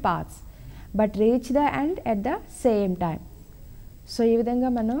different paths but reach the end at the same time. So ఈ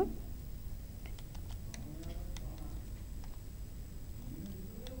విధంగా మనం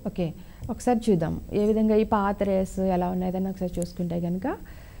ఓకే ఒకసారి చూద్దాం ఏ విధంగా ఈ పాత్ రేస్ ఎలా ఉన్నాయని ఒకసారి చూసుకుంటే కనుక.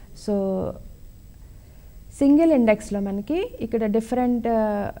 సో సింగిల్ ఇండెక్స్లో మనకి ఇక్కడ different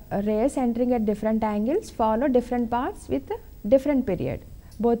race entering at different angles follow different paths with different period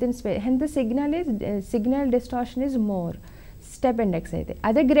both in space, hence the signal distortion is more. Step index అయితే.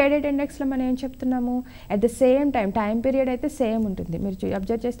 అదే గ్రేడెడ్ ఇండెక్స్లో మనం ఏం చెప్తున్నాము, at the same time period అయితే same ఉంటుంది. మీరు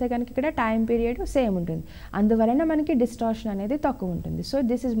అబ్జర్వ్ చేస్తే కనుక ఇక్కడ టైం పీరియడ్ సేమ్ ఉంటుంది, అందువలన మనకి డిస్టార్షన్ అనేది తక్కువ ఉంటుంది. So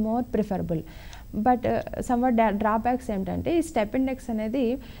this is more preferable. But somewhat drawbacks ఏంటంటే ఈ స్టెప్ ఇండెక్స్ అనేది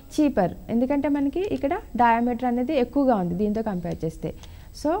చీపర్, ఎందుకంటే మనకి ఇక్కడ డయామీటర్ అనేది ఎక్కువగా ఉంది దీంతో కంపేర్ చేస్తే.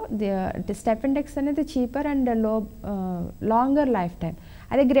 సో ది స్టెప్ ఇండెక్స్ అనేది cheaper and longer life time.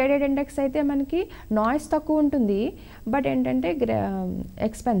 అదే గ్రేడెడ్ ఇండెక్స్ అయితే మనకి నాయిస్ తక్కువ ఉంటుంది, బట్ ఏంటంటే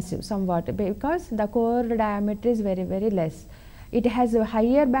expensive some what, because the core diameter is very very less. It has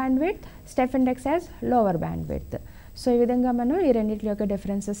higher band width, step index has lower band width. So ఈ విధంగా మనం ఈ రెండింటి యొక్క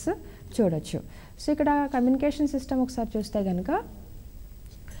డిఫరెన్సెస్ చూడొచ్చు. సో ఇక్కడ కమ్యూనికేషన్ సిస్టమ్ ఒకసారి చూస్తే కనుక,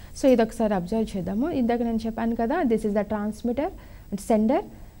 సో ఇది ఒకసారి అబ్జర్వ్ చేద్దాము. ఇందాక నేను చెప్పాను కదా, this is the transmitter, sender,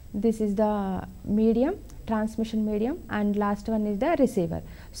 this is the medium, transmission medium, and last one is the receiver.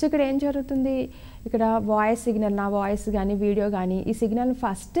 So ఇక్కడ ఏం జరుగుతుంది, ఇక్కడ వాయిస్ సిగ్నల్, నా వాయిస్ కానీ వీడియో కానీ ఈ సిగ్నల్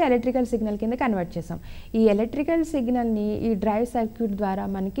ఫస్ట్ ఎలక్ట్రికల్ సిగ్నల్ కింద కన్వర్ట్ చేసాం. ఈ ఎలక్ట్రికల్ సిగ్నల్ని ఈ డ్రైవ్ సర్క్యూట్ ద్వారా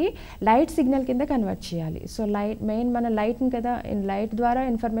మనకి లైట్ సిగ్నల్ కింద కన్వర్ట్ చేయాలి. సో మెయిన్ మన లైట్ని కదా, లైట్ ద్వారా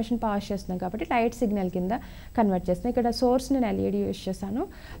ఇన్ఫర్మేషన్ పాస్ చేస్తున్నాం కాబట్టి లైట్ సిగ్నల్ కింద కన్వర్ట్ చేస్తున్నాం. ఇక్కడ సోర్స్ నేను ఎల్ఈడి యూస్ చేశాను.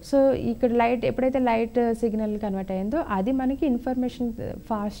 సో ఇక్కడ లైట్ ఎప్పుడైతే లైట్ సిగ్నల్ కన్వర్ట్ అయ్యిందో అది మనకి ఇన్ఫర్మేషన్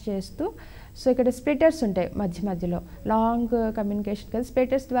పాస్ చేస్తూ, సో ఇక్కడ స్ప్లిటర్స్ ఉంటాయి మధ్యలో లాంగ్ కమ్యూనికేషన్ కదా,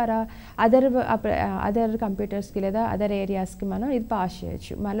 స్ప్లిటర్స్ ద్వారా అదర్ కంప్యూటర్స్కి లేదా అదర్ ఏరియాస్కి మనం ఇది పాస్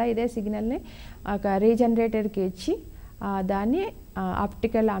చేయొచ్చు. మళ్ళీ ఇదే సిగ్నల్ని ఒక రీజనరేటర్కి ఇచ్చి దాన్ని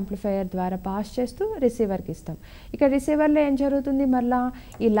ఆప్టికల్ యాంప్లిఫైయర్ ద్వారా పాస్ చేస్తూ రిసీవర్కి ఇస్తాం. ఇక్కడ రిసీవర్లో ఏం జరుగుతుంది, మళ్ళీ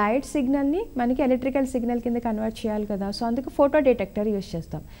ఈ లైట్ సిగ్నల్ని మనకి ఎలక్ట్రికల్ సిగ్నల్ కింద కన్వర్ట్ చేయాలి కదా, సో అందుకు ఫోటో డిటెక్టర్ యూస్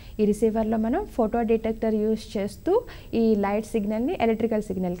చేస్తాం. ఈ రిసీవర్లో మనం ఫోటో డిటెక్టర్ యూస్ చేస్తూ ఈ లైట్ సిగ్నల్ని ఎలక్ట్రికల్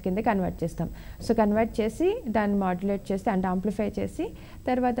సిగ్నల్ కింద కన్వర్ట్ చేస్తాం. సో కన్వర్ట్ చేసి దాన్ని మాడ్యులేట్ చేసి అంటే ఆంప్లిఫై చేసి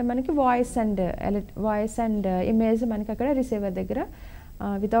తర్వాత మనకి వాయిస్ అండ్ ఇమేజ్ మనకి అక్కడ రిసీవర్ దగ్గర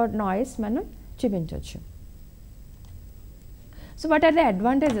వితౌట్ నాయిస్ మనం చూపించవచ్చు. So what are the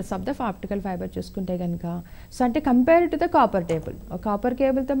advantages of the optical fibre చూసుకుంటే కనుక, సో అంటే compare to the copper cable, copper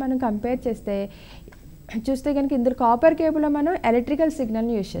కేబుల్తో మనం కంపేర్ చూస్తే కనుక ఇందులో కాపర్ కేబుల్లో మనం ఎలక్ట్రికల్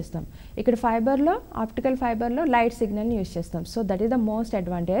సిగ్నల్ని యూస్ చేస్తాం, ఇక్కడ ఆప్టికల్ ఫైబర్లో లైట్ సిగ్నల్ని యూస్ చేస్తాం. So that is the most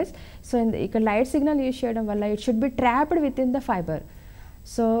advantage. So ఇక్కడ లైట్ సిగ్నల్ యూస్ చేయడం వల్ల it should be trapped with in the fibre.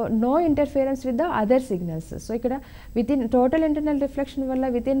 So no interference with the other signals. So ఇక్కడ within total internal reflection వల్ల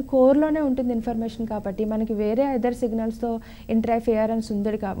within కోర్లోనే ఉంటుంది information కాబట్టి మనకి వేరే other సిగ్నల్స్తో interference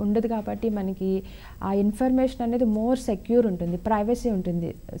ఉండదు కాబట్టి మనకి ఆ ఇన్ఫర్మేషన్ అనేది మోర్ సెక్యూర్ ఉంటుంది, ప్రైవసీ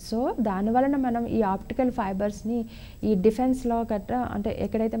ఉంటుంది. సో దానివలన మనం ఈ ఆప్టికల్ ఫైబర్స్ని ఈ డిఫెన్స్లో అంటే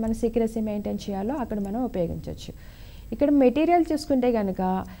ఎక్కడైతే మనం సీక్రెసీ మెయింటైన్ చేయాలో అక్కడ మనం ఉపయోగించవచ్చు. ఇక్కడ మెటీరియల్ చూసుకుంటే కనుక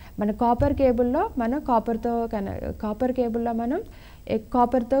మన కాపర్ కేబుల్లో మనం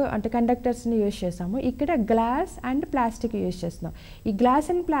కాపర్తో అంటే కండక్టర్స్ని యూజ్ చేస్తాము. ఇక్కడ గ్లాస్ అండ్ ప్లాస్టిక్ యూజ్ చేస్తున్నాం. ఈ గ్లాస్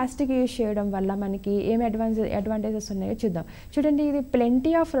అండ్ ప్లాస్టిక్ యూజ్ చేయడం వల్ల మనకి ఏమి అడ్వాంటేజెస్ ఉన్నాయో చూద్దాం. చూడండి, ఇది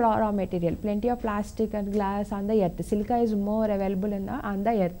plenty of raw material, plenty of plastic and glass on the earth. Silica is more available on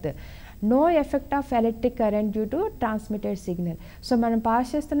the earth. No effect of electric current due to transmitted signal. So మనం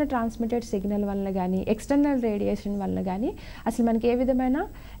pass చేస్తున్న transmitted signal వల్ల కానీ external radiation వల్ల కానీ అసలు మనకి ఏ విధమైన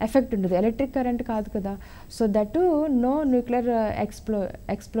effect ఉండదు, ఎలక్ట్రిక్ కరెంట్ కాదు కదా. So that to know nuclear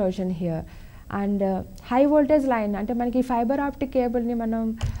explosion here. And high voltage line అంటే మనకి ఫైబర్ ఆప్టిక్ కేబుల్ని మనం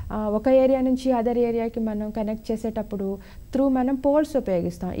ఒక ఏరియా నుంచి అదర్ ఏరియాకి మనం కనెక్ట్ చేసేటప్పుడు త్రూ మనం పోల్స్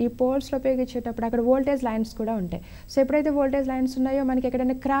ఉపయోగిస్తాం. ఈ పోల్స్లో ఉపయోగించేటప్పుడు అక్కడ వోల్టేజ్ లైన్స్ కూడా ఉంటాయి. సో ఎప్పుడైతే వోల్టేజ్ లైన్స్ ఉన్నాయో మనకి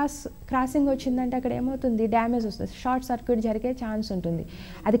ఎక్కడైనా క్రాసింగ్ వచ్చిందంటే అక్కడ ఏమవుతుంది, డ్యామేజ్ వస్తుంది, షార్ట్ సర్క్యూట్ జరిగే ఛాన్స్ ఉంటుంది.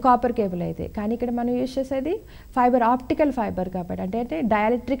 అది కాపర్ కేబుల్ అయితే. కానీ ఇక్కడ మనం యూజ్ చేసేది ఆప్టికల్ ఫైబర్ కాబట్టి అంటే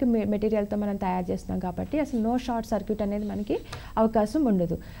డైఎలక్ట్రిక్ మెటీరియల్తో మనం తయారు చేస్తున్నాం కాబట్టి అసలు నో షార్ట్ సర్క్యూట్ అనేది మనకి అవకాశం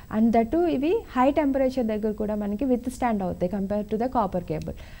ఉండదు. అండ్ దట్టు ఇవి హై టెంపరేచర్ దగ్గర కూడా మనకి విత్ స్టాండ్ అవుతాయి compare to the copper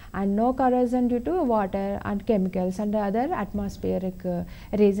cable. And no corrosion due to water and chemicals and other atmospheric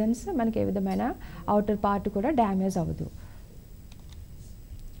reasons మనకి ఏ విధమైన అవుటర్ పార్ట్ కూడా డ్యామేజ్ అవ్వదు.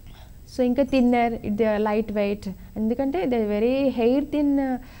 సో ఇంకా థిన్నర్, ఇది లైట్ వెయిట్, ఎందుకంటే ఇది వెరీ హెయిర్ థిన్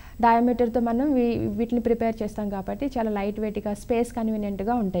డయామీటర్తో మనం వీటిని ప్రిపేర్ చేస్తాం కాబట్టి చాలా లైట్ వెయిట్గా, స్పేస్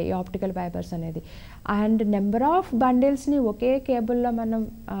కన్వీనియంట్గా ఉంటాయి ఈ ఆప్టికల్ ఫైబర్స్ అనేది. అండ్ నెంబర్ ఆఫ్ బండిల్స్ని ఒకే కేబుల్లో మనం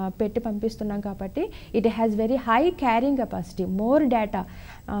పెట్టి పంపిస్తున్నాం కాబట్టి it has very high carrying capacity, more data,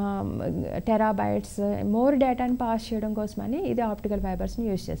 terabytes more డేటాని పాస్ చేయడం కోసమని ఇది ఆప్టికల్ ఫైబర్స్ని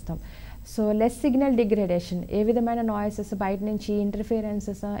యూజ్ చేస్తాం. సో లెస్ సిగ్నల్ డిగ్రేడేషన్, ఏ విధమైన నాయిసెస్ బయట నుంచి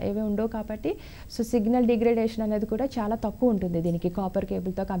ఇంటర్ఫియరెన్సెస్ ఏవి ఉండవు కాబట్టి సో సిగ్నల్ డిగ్రేడేషన్ అనేది కూడా చాలా తక్కువ ఉంటుంది దీనికి కాపర్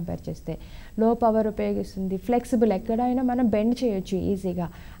కేబుల్తో కంపేర్ చేస్తే. లో పవర్ ఉపయోగిస్తుంది, ఫ్లెక్సిబుల్, ఎక్కడైనా మనం బెండ్ చేయొచ్చు ఈజీగా.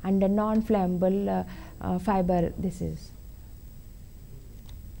 And non flammable fibre this is.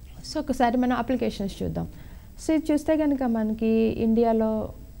 So ఒకసారి మనం అప్లికేషన్స్ చూద్దాం. సో ఇది చూస్తే కనుక మనకి ఇండియాలో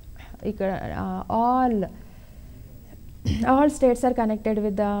ఇక్కడ all states are connected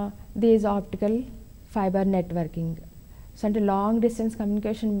with these optical fibre networking. So అంటే లాంగ్ డిస్టెన్స్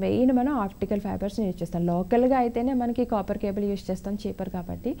కమ్యూనికేషన్ మెయిన్ మనం ఆప్టికల్ ఫైబర్స్ని యూజ్ చేస్తాం. లోకల్గా అయితేనే మనకి కాపర్ కేబుల్ యూజ్ చేస్తాం చీపర్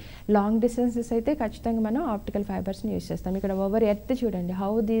కాబట్టి. లాంగ్ డిస్టెన్సెస్ అయితే ఖచ్చితంగా మనం ఆప్టికల్ ఫైబర్స్ని యూజ్ చేస్తాం. ఇక్కడ ఓవర్ ఎర్త్ చూడండి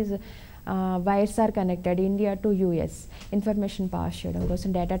how these wires are connected India to US information pass చేయడం కోసం,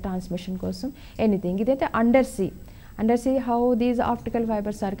 డేటా ట్రాన్స్మిషన్ కోసం, ఎనీథింగ్. ఇదైతే under see how these optical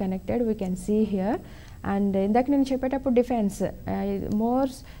fibres are connected we can see here. And ఇందాక నేను చెప్పేటప్పుడు డిఫెన్స్ మోర్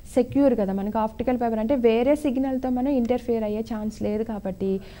సెక్యూర్ కదా మనకు ఆప్టికల్ ఫైబర్ అంటే వేరే సిగ్నల్తో మనం ఇంటర్ఫియర్ అయ్యే ఛాన్స్ లేదు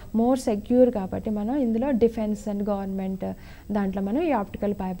కాబట్టి మోర్ సెక్యూర్ కాబట్టి మనం ఇందులో డిఫెన్స్ అండ్ గవర్నమెంట్ దాంట్లో మనం ఈ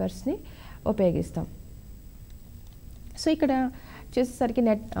ఆప్టికల్ ఫైబర్స్ని ఉపయోగిస్తాం. సో ఇక్కడ చూసేసరికి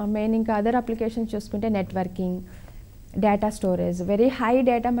మెయిన్ ఇంకా అదర్ అప్లికేషన్స్ చూసుకుంటే networking, data storage, very high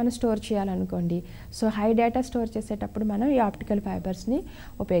data మనం store చేయాలనుకోండి. So high data store చేసేటప్పుడు మనం ఈ ఆప్టికల్ ఫైబర్స్ని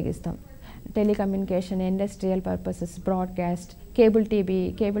ఉపయోగిస్తాం. Telecommunication, industrial purposes, broadcast, cable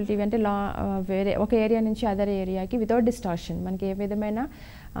TV అంటే వేరే ఒక ఏరియా నుంచి అదర్ ఏరియాకి వితౌట్ డిస్టార్షన్ మనకి ఏ విధమైన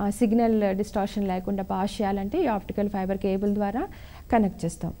సిగ్నల్ డిస్టార్షన్ లేకుండా పాస్ చేయాలంటే ఈ ఆప్టికల్ ఫైబర్ కేబుల్ ద్వారా కనెక్ట్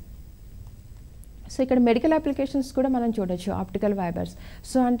చేస్తాం. సో ఇక్కడ మెడికల్ అప్లికేషన్స్ కూడా మనం చూడొచ్చు ఆప్టికల్ ఫైబర్స్.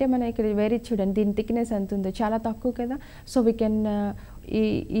 సో అంటే మనం ఇక్కడ వేరే చూడండి దీని థిక్నెస్ ఎంత ఉందో చాలా తక్కువ కదా. సో వీ కెన్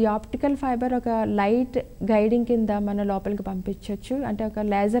ఈ ఆప్టికల్ ఫైబర్ ఒక లైట్ గైడింగ్ కింద మనం లోపలికి పంపించవచ్చు. అంటే ఒక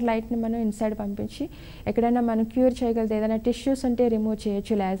లేజర్ లైట్ని మనం ఇన్సైడ్ పంపించి ఎక్కడైనా మనం క్యూర్ చేయగలిగితే ఏదైనా టిష్యూస్ ఉంటే రిమూవ్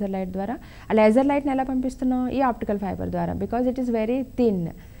చేయొచ్చు లేజర్ లైట్ ద్వారా. ఆ లేజర్ లైట్ని ఎలా పంపిస్తున్నాం? ఈ ఆప్టికల్ ఫైబర్ ద్వారా, because it is very thin.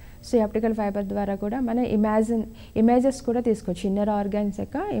 So ఈ ఆప్టికల్ ఫైబర్ ద్వారా కూడా మనం ఇమేజెస్ కూడా తీసుకోవచ్చు, ఇన్నర్ ఆర్గాన్స్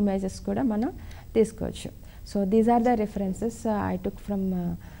యొక్క ఇమేజెస్ కూడా మనం తీసుకోవచ్చు. So these are the references I took from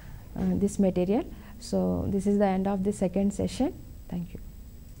this material. So this is the end of the second session. Thank you.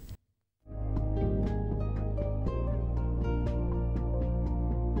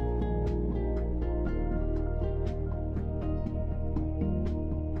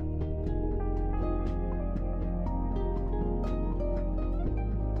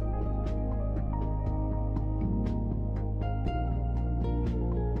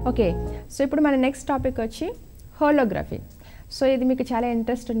 Okay, so ఇప్పుడు మన నెక్స్ట్ టాపిక్ వచ్చి హోలోగ్రఫీ. సో ఇది మీకు చాలా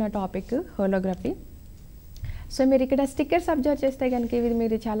ఇంట్రెస్ట్ ఉన్న టాపిక్ హోలోగ్రఫీ. సో మీరు ఇక్కడ stickers observe చేస్తే కనుక ఇది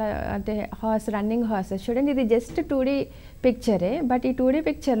మీరు చాలా అంటే రన్నింగ్ హార్సెస్ చూడండి. ఇది జస్ట్ 2D పిక్చరే, బట్ ఈ 2D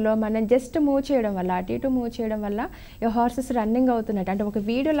పిక్చర్లో మనం జస్ట్ మూవ్ చేయడం వల్ల అటు ఇటు మూవ్ చేయడం వల్ల ఈ హార్సెస్ రన్నింగ్ అవుతున్నట్టు అంటే ఒక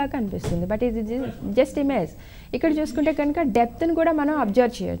వీడియోలాగా అనిపిస్తుంది. బట్ ఇది జస్ట్ ఇమేజ్. ఇక్కడ చూసుకుంటే కనుక డెప్త్ని కూడా మనం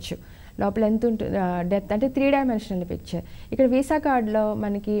అబ్జర్వ్ చేయొచ్చు. లోపల ఎంత ఉంటుంది డెప్త్ అంటే 3 డైమెన్షనల్ పిక్చర్. ఇక్కడ వీసా కార్డులో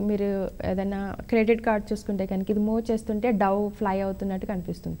మనకి మీరు ఏదైనా క్రెడిట్ కార్డ్ చూసుకుంటే కనుక ఇది మూవ్ చేస్తుంటే డవ్ ఫ్లై అవుతున్నట్టు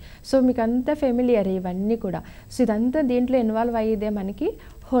కనిపిస్తుంది. సో మీకు అంతా ఫెమిలియర్ ఇవన్నీ కూడా. సో ఇదంతా దీంట్లో ఇన్వాల్వ్ అయ్యేదే మనకి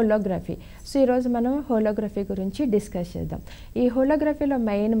హోలోగ్రఫీ. సో ఈరోజు మనం హోలోగ్రఫీ గురించి డిస్కస్ చేద్దాం. ఈ హోలోగ్రఫీలో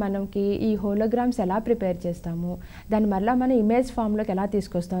మెయిన్ మనకి ఈ హోలోగ్రామ్స్ ఎలా ప్రిపేర్ చేస్తాము, దాని మళ్ళీ మనం ఇమేజ్ ఫామ్లోకి ఎలా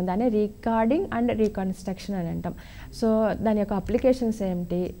తీసుకొస్తాము, దాన్ని రికార్డింగ్ అండ్ రీకన్స్ట్రక్షన్ అని అంటాం. సో దాని యొక్క అప్లికేషన్స్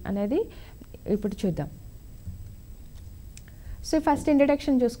ఏమిటి అనేది ఇప్పుడు చూద్దాం. సో ఫస్ట్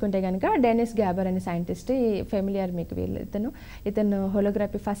ఇంట్రడక్షన్ చూసుకుంటే కనుక డెనిస్ గ్యాబర్ అనే సైంటిస్ట్, ఈ ఫెమిలియర్ మీకు ఇతను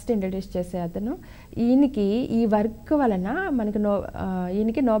హోలోగ్రఫీ ఫస్ట్ ఇంట్రడ్యూస్ చేసే అతను. ఈయనకి ఈ వర్క్ వలన మనకు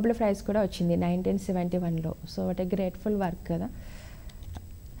ఈయనకి నోబెల్ ప్రైజ్ కూడా వచ్చింది 1971లో. So what a grateful work కదా.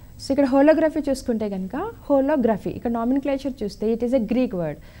 సో ఇక్కడ హోలోగ్రఫీ చూసుకుంటే కనుక హోలోగ్రఫీ ఇక్కడ నామినిక్లేచర్ చూస్తే it is a Greek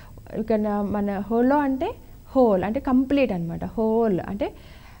word. ఇక్కడ మన హోలో అంటే హోల్ అంటే కంప్లీట్ అనమాట. హోల్ అంటే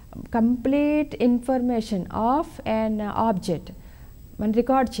complete information of an object మనం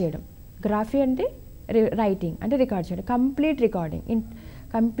రికార్డ్ చేయడం. గ్రాఫీ అంటే రైటింగ్ అంటే రికార్డ్ చేయడం. కంప్లీట్ రికార్డింగ్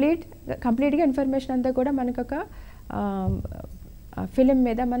కంప్లీట్గా ఇన్ఫర్మేషన్ అంతా కూడా మనకు ఒక ఫిలిం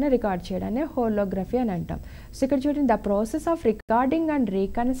మీద మనం రికార్డ్ చేయడాన్ని హోలోగ్రఫీ అని అంటాం. సో ఇక్కడ చూడండి, the process of recording and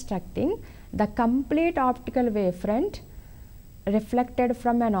reconstructing the complete optical wave front reflected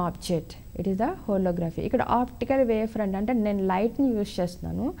from an object, it is the holography. ఇక్కడ ఆప్టికల్ వేవ్ ఫ్రంట్ అంటే నేను లైట్ని యూజ్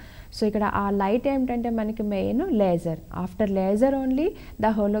చేస్తున్నాను. సో ఇక్కడ ఆ లైట్ ఏమిటంటే మనకి main laser. After laser only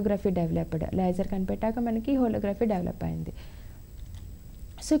the holography developed. Laser కనిపెట్టాక మనకి హోలోగ్రఫీ డెవలప్ అయింది.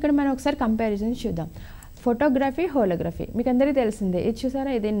 సో ఇక్కడ మనం ఒకసారి కంపారిజన్ చూద్దాం. ఫోటోగ్రఫీ, హోలోగ్రఫీ మీకు అందరికీ తెలిసిందే. ఇది చూసారా,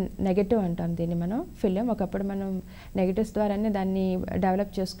 ఇది నెగటివ్ అంటాం దీన్ని మనం ఫిలిం. ఒకప్పుడు మనం నెగటివ్స్ ద్వారానే దాన్ని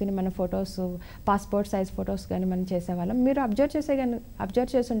డెవలప్ చేసుకుని మన ఫొటోస్, పాస్పోర్ట్ సైజ్ ఫొటోస్ కానీ మనం చేసేవాళ్ళం. మీరు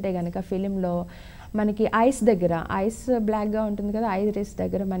అబ్జర్వ్ చేస్తుంటే కనుక ఫిలింలో మనకి ఐస్ దగ్గర, ఐస్ బ్లాక్గా ఉంటుంది కదా, ఐరిస్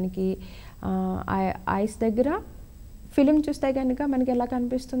దగ్గర మనకి ఐస్ దగ్గర ఫిలిం చూస్తే కనుక మనకి ఎలా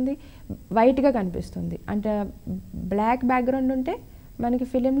కనిపిస్తుంది, వైట్గా కనిపిస్తుంది. అంటే బ్లాక్ బ్యాక్గ్రౌండ్ ఉంటే మనకి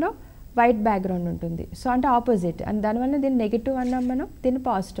ఫిలింలో వైట్ బ్యాక్గ్రౌండ్ ఉంటుంది. సో అంటే ఆపోజిట్. అండ్ దానివల్ల దీన్ని నెగిటివ్ అన్నాం మనం, దీన్ని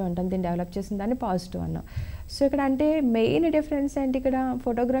పాజిటివ్ అంటాం. దీన్ని డెవలప్ చేసిన దాన్ని పాజిటివ్ అన్నాం. సో ఇక్కడ అంటే మెయిన్ డిఫరెన్స్ ఏంటి, ఇక్కడ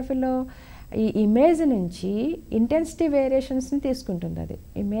ఫోటోగ్రఫీలో ఈ ఇమేజ్ నుంచి ఇంటెన్సిటీ వేరియేషన్స్ని తీసుకుంటుంది. అది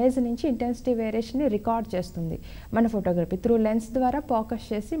ఇమేజ్ నుంచి ఇంటెన్సిటీ వేరియేషన్ని రికార్డ్ చేస్తుంది మన ఫోటోగ్రఫీ త్రూ లెన్స్ ద్వారా ఫోకస్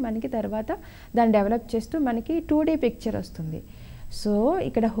చేసి మనకి తర్వాత దాన్ని డెవలప్ చేస్తూ మనకి 2D పిక్చర్ వస్తుంది. సో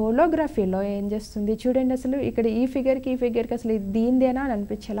ఇక్కడ హోలోగ్రఫీలో ఏం చేస్తుంది చూడండి, అసలు ఇక్కడ ఈ ఫిగర్కి అసలు దీనిదేనా అని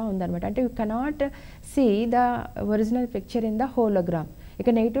అనిపించేలా ఉందన్నమాట. అంటే you cannot see the original picture in the hologram. ఇక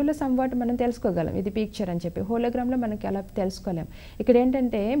నెగిటివ్లో సమ్వాట్ మనం తెలుసుకోగలం ఇది పిక్చర్ అని చెప్పి, హోలోగ్రామ్లో మనకి అలా తెలుసుకోలేం. ఇక్కడ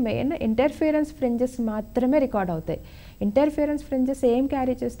ఏంటంటే మెయిన్ ఇంటర్ఫియరెన్స్ ఫ్రింజెస్ మాత్రమే రికార్డ్ అవుతాయి. ఇంటర్ఫియరెన్స్ ఫ్రింజెస్ ఏం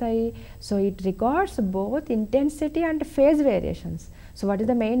క్యారీ చేస్తాయి, so it records both intensity and phase variations. So what is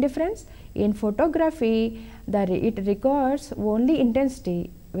the main difference? In photography, it records only intensity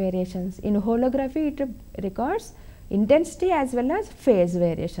variations. In holography, it records intensity as well as phase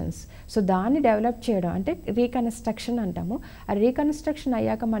variations. So దాన్ని develop చేయడం అంటే reconstruction అంటాము. ఆ reconstruction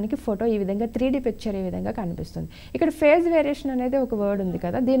అయ్యాక మనకి photo ఈ విధంగా 3D picture ఈ విధంగా కనిపిస్తుంది. ఇక్కడ ఫేజ్ వేరియేషన్ అనేది ఒక వర్డ్ ఉంది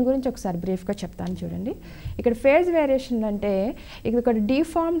కదా, దీని గురించి ఒకసారి బ్రీఫ్గా చెప్తాను చూడండి. ఇక్కడ ఫేజ్ వేరియేషన్ అంటే ఇక్కడ ఒక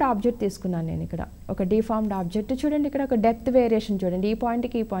డిఫార్మ్డ్ ఆబ్జెక్ట్ తీసుకున్నాను నేను. ఇక్కడ ఒక డిఫార్మ్డ్ ఆబ్జెక్ట్ చూడండి, ఇక్కడ ఒక డెప్త్ వేరియేషన్ చూడండి, ఈ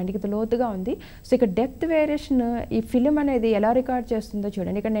పాయింట్కి ఇది లోతుగా ఉంది. సో ఇక్కడ డెప్త్ వేరియేషన్ ఈ ఫిలిం అనేది ఎలా రికార్డ్ చేస్తుందో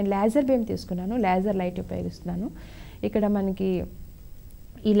చూడండి. ఇక్కడ నేను లేజర్ బీమ్ తీసుకున్నాను, లేజర్ లైట్ ఉపయోగిస్తున్నాను. ఇక్కడ మనకి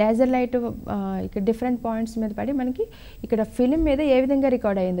ఈ లేజర్ లైట్ ఇక్కడ డిఫరెంట్ పాయింట్స్ మీద పడి మనకి ఇక్కడ ఫిలిం మీద ఏ విధంగా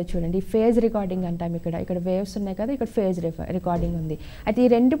రికార్డ్ అయ్యిందో చూడండి. ఈ ఫేజ్ రికార్డింగ్ అంటాం. ఇక్కడ వేవ్స్ ఉన్నాయి కదా, ఇక్కడ ఫేజ్ రికార్డింగ్ ఉంది. అయితే ఈ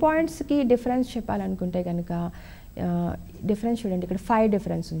 2 పాయింట్స్కి డిఫరెన్స్ చెప్పాలనుకుంటే కనుక డిఫరెన్స్ చూడండి, ఇక్కడ 5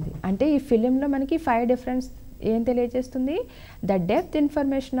 డిఫరెన్స్ ఉంది. అంటే ఈ ఫిలింలో మనకి 5 డిఫరెన్స్ ఏం తెలియజేస్తుంది, the depth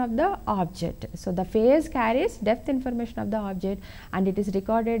information of the object. So the phase carries depth information of the object and it is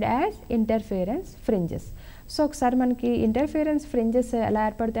recorded as interference fringes. So ఒకసారి మనకి ఇంటర్ఫియరెన్స్ ఫ్రింజెస్ ఎలా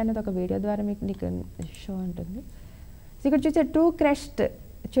ఏర్పడతాయి అనేది ఒక వీడియో ద్వారా నీకు షో ఉంటుంది. సో ఇక్కడ చూసే 2 క్రెస్ట్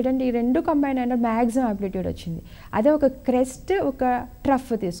చూడండి, ఈ 2 కంబైన్ అయిన మ్యాక్సిమం ఆంప్లిట్యూడ్ వచ్చింది. అదే ఒక క్రెస్ట్ ఒక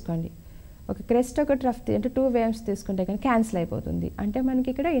ట్రఫ్ తీసుకోండి, ఒక క్రెస్ట్ ఒక ట్రఫ్ అంటే 2 వేవ్స్ తీసుకుంటే కానీ క్యాన్సిల్ అయిపోతుంది. అంటే మనకి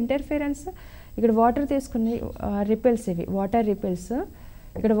ఇక్కడ ఇంటర్ఫియరెన్స్ ఇక్కడ వాటర్ తీసుకుని రిపిల్స్, ఇవి వాటర్ రిపిల్స్,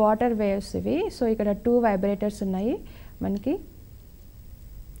 ఇక్కడ వాటర్ వేవ్స్ ఇవి. సో ఇక్కడ 2 వైబ్రేటర్స్ ఉన్నాయి మనకి,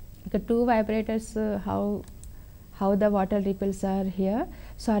 ఇక్కడ 2 vibrators how the water ripples are here.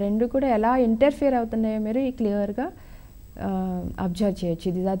 So ఆ 2 కూడా ఎలా ఇంటర్ఫియర్ అవుతున్నాయో మీరు క్లియర్గా అబ్జర్వ్ చేయొచ్చు.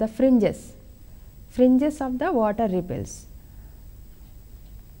 These are the fringes of the water ripples.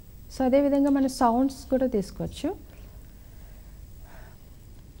 So అదేవిధంగా మన సౌండ్స్ కూడా తీసుకోవచ్చు.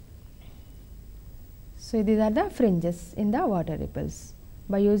 So these are the fringes in the water ripples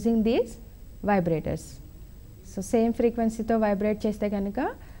by using these vibrators. So same ఫ్రీక్వెన్సీతో vibrate చేస్తే కనుక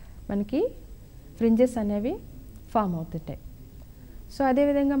మనకి ఫ్రింజెస్ అనేవి ఫామ్ అవుతుంటాయి. సో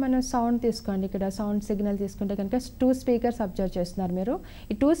అదేవిధంగా మనం సౌండ్ తీసుకోండి, ఇక్కడ సౌండ్ సిగ్నల్ తీసుకుంటే కనుక 2 స్పీకర్స్ అబ్జర్వ్ చేస్తున్నారు మీరు.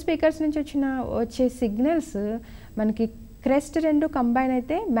 ఈ 2 స్పీకర్స్ నుంచి వచ్చే సిగ్నల్స్ మనకి క్రెస్ట్ 2 కంబైన్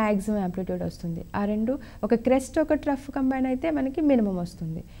అయితే మ్యాక్సిమం యాంప్లిట్యూడ్ వస్తుంది. ఆ 2 ఒక క్రెస్ట్ ఒక ట్రఫ్ కంబైన్ అయితే మనకి మినిమం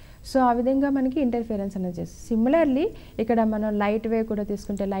వస్తుంది. సో ఆ విధంగా మనకి ఇంటర్ఫియరెన్స్ అనేది చేస్తుంది. సిమిలర్లీ ఇక్కడ మనం లైట్ వేవ్ కూడా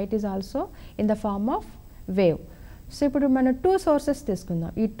తీసుకుంటే light is also in the form of wave. So ఇప్పుడు మనం 2 సోర్సెస్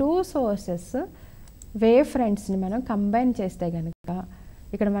తీసుకుందాం. ఈ 2 సోర్సెస్ వేవ్ ఫ్రంట్స్ని మనం కంబైన్ చేస్తే కనుక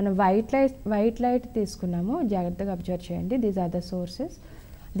ఇక్కడ మనం వైట్ లైట్ తీసుకున్నాము, జాగ్రత్తగా అబ్జర్వ్ చేయండి. These are the sources,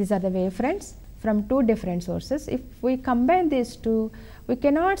 these are the wave fronts from 2 different sources. If we combine these 2, we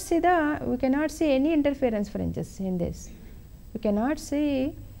cannot see any interference fringes in this. We cannot see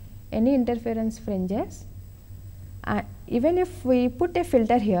any interference fringes. Even if we put a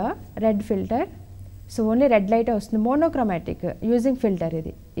filter here, red filter, so only red light vastundi, monochromatic using filter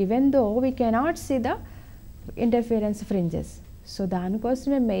idi. Even though we cannot see the interference fringes. So దాని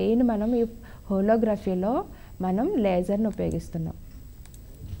కోసమే main మనం ఈ హోలోగ్రఫీలో మనం లేజర్ని ఉపయోగిస్తున్నాం.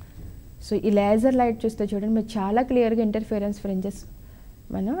 So ఈ laser light చూస్తే చూడండి మీరు చాలా క్లియర్గా ఇంటర్ఫియరెన్స్ ఫ్రింజెస్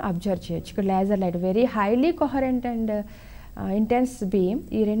మనం అబ్జర్వ్ చేయొచ్చు. ఇక్కడ laser light very highly coherent and intense beam.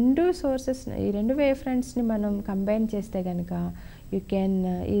 ఈ 2 సోర్సెస్, ఈ 2 వేవ్ ఫ్రంట్స్ని మనం కంబైన్ చేస్తే కనుక you can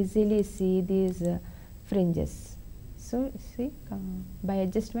easily see these fringes. So see by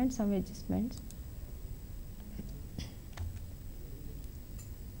adjustment, some adjustments.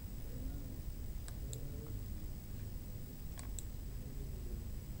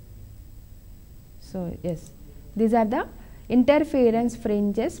 So yes, these are the interference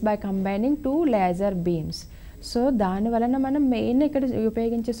fringes by combining 2 laser beams. So దాని వలన మనం main ఇక్కడ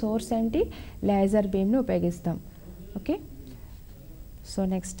ఉపయోగించే సోర్స్ ఏంటి, లేజర్ బీమ్ని ఉపయోగిస్తాం. ఓకే, సో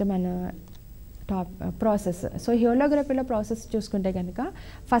నెక్స్ట్ మన ప్రాసెస్. సో హోలోగ్రఫీలో ప్రాసెస్ చూసుకుంటే కనుక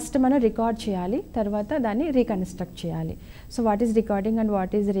ఫస్ట్ మనం రికార్డ్ చేయాలి, తర్వాత దాన్ని రీకన్స్ట్రక్ట్ చేయాలి. So what is recording and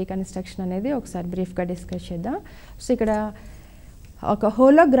what is reconstruction అనేది ఒకసారి బ్రీఫ్గా డిస్కస్ చేద్దాం. సో ఇక్కడ ఒక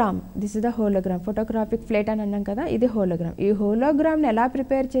hologram, this is the hologram, photographic plate అని అన్నాం కదా, ఇది హోలోగ్రామ్. ఈ హోలోగ్రామ్ని ఎలా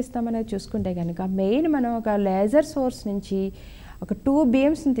ప్రిపేర్ చేస్తామనేది చూసుకుంటే కనుక మెయిన్ మనం ఒక లేజర్ సోర్స్ నుంచి ఒక 2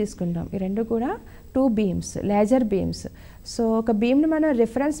 బీమ్స్ని తీసుకుంటాం. ఈ రెండు కూడా 2 బీమ్స్, లేజర్ బీమ్స్. సో ఒక బీమ్ని మనం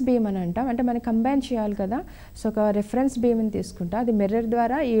రిఫరెన్స్ బీమ్ అని అంటాం, అంటే మనం కంబైన్ చేయాలి కదా. సో ఒక రిఫరెన్స్ బీమ్ని తీసుకుంటాం, అది మిర్రర్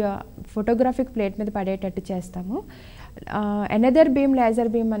ద్వారా ఈ ఫోటోగ్రాఫిక్ ప్లేట్ మీద పడేటట్టు చేస్తాము. అనదర్ బీమ్, లేజర్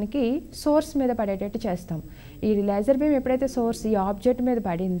బీమ్ మనకి సోర్స్ మీద పడేటట్టు చేస్తాం. ఈ లేజర్ బీమ్ ఎప్పుడైతే సోర్స్ ఈ ఆబ్జెక్ట్ మీద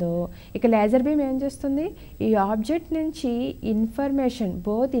పడిందో, ఇక లేజర్ బీమ్ ఏం చేస్తుంది, ఈ ఆబ్జెక్ట్ నుంచి information,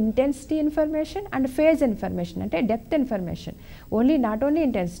 both intensity information and phase information, అంటే depth information, not only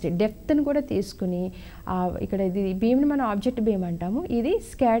intensity, డెప్త్ని కూడా తీసుకుని ఇక్కడ ఇది బీమ్ని మనం ఆబ్జెక్ట్ బీమ్ అంటాము. ఇది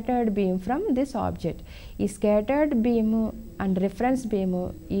scattered beam from this object. ఈ scattered beam and reference beam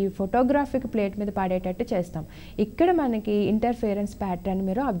ఈ ఫోటోగ్రాఫిక్ ప్లేట్ మీద పడేటట్టు చేస్తాం. ఇక్కడ మనకి ఇంటర్ఫిరెన్స్ ప్యాటర్న్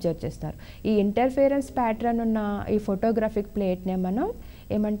మీరు అబ్జర్వ్ చేస్తారు. ఈ ఇంటర్ఫిరెన్స్ ప్యాటర్న్ ఉన్న ఈ ఫోటోగ్రాఫిక్ ప్లేట్నే మనం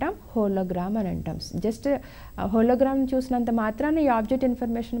ఏమంటాం, హోలోగ్రామ్ అని అంటాం. జస్ట్ హోలోగ్రామ్ చూసినంత మాత్రాన ఈ ఆబ్జెక్ట్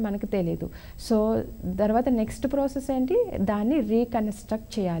ఇన్ఫర్మేషన్ మనకు తెలియదు. సో తర్వాత నెక్స్ట్ ప్రాసెస్ ఏంటి, దాన్ని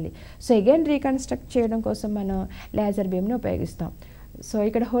రీకన్స్ట్రక్ట్ చేయాలి. సో అగైన్ రీకన్స్ట్రక్ట్ చేయడం కోసం మనం లేజర్ బీమ్ని ఉపయోగిస్తాం. సో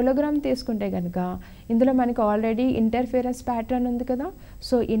ఇక్కడ హోలోగ్రామ్ తీసుకుంటే కనుక ఇందులో మనకి ఆల్రెడీ ఇంటర్ఫిరెన్స్ ప్యాటర్న్ ఉంది కదా.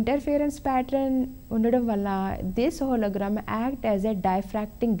 సో ఇంటర్ఫిరెన్స్ ప్యాటర్న్ ఉండడం వల్ల this hologram act as a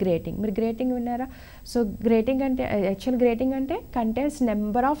డైఫ్రాక్టింగ్ grating. మీరు గ్రేటింగ్ విన్నారా? సో గ్రేటింగ్ అంటే, యాక్చువల్ గ్రేటింగ్ అంటే contains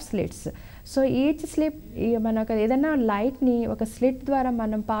number of slits. So each slip, మనకు ఏదైనా లైట్ని ఒక స్లిట్ ద్వారా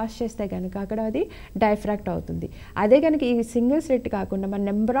మనం పాస్ చేస్తే కనుక అక్కడ అది డైఫ్రాక్ట్ అవుతుంది. అదే కనుక ఈ సింగిల్ స్లిట్ కాకుండా మన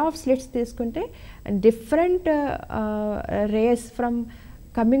నెంబర్ ఆఫ్ స్లిట్స్ తీసుకుంటే different race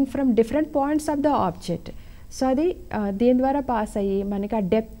coming from different points of the object. So అది దీని ద్వారా పాస్ అయ్యి మనకి ఆ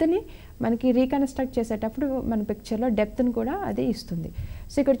డెప్త్ని మనకి రీకన్స్ట్రక్ట్ చేసేటప్పుడు మన పిక్చర్లో డెప్త్ని కూడా అది ఇస్తుంది.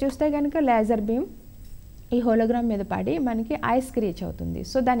 సో ఇక్కడ చూస్తే కనుక లేజర్ బీమ్ ఈ హోలోగ్రామ్ మీద పడి మనకి ఐస్కి రీచ్ అవుతుంది.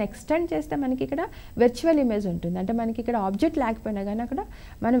 సో దాన్ని ఎక్స్టెండ్ చేస్తే మనకి ఇక్కడ వర్చువల్ ఇమేజ్ ఉంటుంది. అంటే మనకి ఇక్కడ ఆబ్జెక్ట్ లేకపోయినా కానీ అక్కడ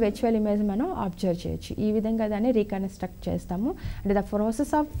మనం వర్చువల్ ఇమేజ్ మనం అబ్జర్వ్ చేయొచ్చు. ఈ విధంగా దాన్ని రీకన్స్ట్రక్ట్ చేస్తాము. అంటే the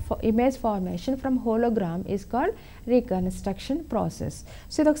process of image formation from hologram is called reconstruction process.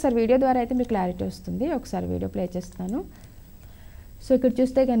 So ఇది ఒకసారి వీడియో ద్వారా అయితే మీకు క్లారిటీ వస్తుంది. ఒకసారి వీడియో ప్లే చేస్తాను. సో ఇక్కడ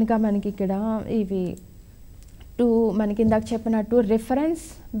చూస్తే కనుక మనకి ఇక్కడ ఇవి మనకి ఇందాక చెప్పినట్టు రిఫరెన్స్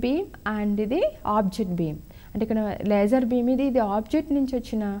బీమ్ అండ్ ఇది ఆబ్జెక్ట్ బీమ్. అంటే ఇక్కడ లేజర్ బీమ్ ఇది ఆబ్జెక్ట్ నుంచి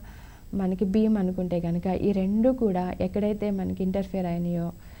వచ్చిన మనకి బీమ్ అనుకుంటే కనుక ఈ రెండు కూడా ఎక్కడైతే మనకి ఇంటర్ఫియర్ అయినాయో,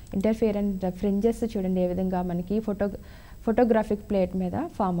 ఇంటర్ఫియరెంట్ ఫ్రింజెస్ చూడండి ఏ విధంగా మనకి ఫోటోగ్రాఫిక్ ప్లేట్ మీద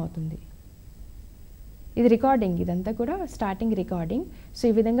ఫామ్ అవుతుంది. ఇది రికార్డింగ్, ఇదంతా కూడా స్టార్టింగ్ రికార్డింగ్. సో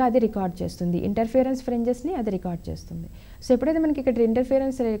ఈ విధంగా అది రికార్డ్ చేస్తుంది, ఇంటర్ఫిరెన్స్ ఫ్రింజెస్ని అది రికార్డ్ చేస్తుంది. సో ఎప్పుడైతే మనకి ఇక్కడ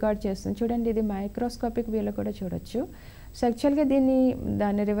ఇంటర్ఫిరెన్స్ రికార్డ్ చేస్తుంది చూడండి, ఇది మైక్రోస్కోపిక్ వ్యూలో కూడా చూడొచ్చు. సో యాక్చువల్గా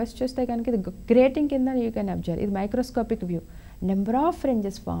దాన్ని రివర్స్ చూస్తే కనుక ఇది గ్రేటింగ్ కింద యూ కెన్ అబ్జర్వ్. ఇది microscopic view, number of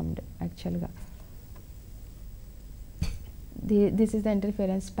fringes formed యాక్చువల్గా. This is the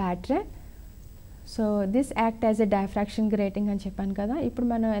interference pattern. So this act as a diffraction grating అని చెప్పాను కదా. ఇప్పుడు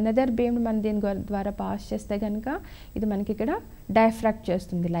మనం అనదర్ బీమ్ మనం దీని ద్వారా పాస్ చేస్తే కనుక ఇది మనకి ఇక్కడ డైఫ్రాక్ట్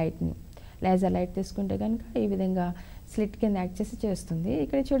చేస్తుంది లైట్ని. లేజర్ లైట్ తీసుకుంటే కనుక ఈ విధంగా స్లిట్ కింద యాక్ట్ చేస్తుంది.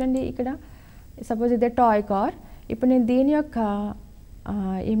 ఇక్కడ చూడండి, ఇక్కడ సపోజ్ ఇదే టాయ్ కార్. ఇప్పుడు నేను దీని యొక్క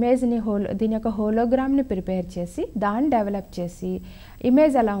ఇమేజ్ని దీని యొక్క హోలోగ్రామ్ని ప్రిపేర్ చేసి దాన్ని డెవలప్ చేసి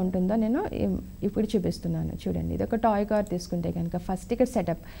ఇమేజ్ ఎలా ఉంటుందో నేను ఇప్పుడు చూపిస్తున్నాను. చూడండి, ఇది ఒక టాయ్ కార్ తీసుకుంటే కనుక ఫస్ట్ ఇక్కడ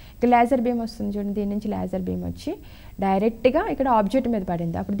సెటప్, ఇక్కడ లేజర్ బీమ్ వస్తుంది చూడండి. దీని నుంచి లేజర్ బీమ్ వచ్చి డైరెక్ట్గా ఇక్కడ ఆబ్జెక్ట్ మీద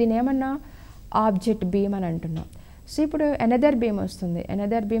పడింది. అప్పుడు దీని ఏమన్నా ఆబ్జెక్ట్ బీమ్ అని అంటున్నాం. సో ఇప్పుడు అనదర్ బీమ్ వస్తుంది.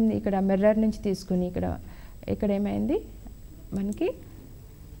 అనదర్ బీమ్ ఇక్కడ మిర్రర్ నుంచి తీసుకుని ఇక్కడ ఏమైంది మనకి,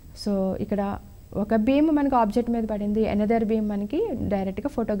 సో ఇక్కడ ఒక బీమ్ మనకి ఆబ్జెక్ట్ మీద పడింది, అనదర్ బీమ్ మనకి డైరెక్ట్గా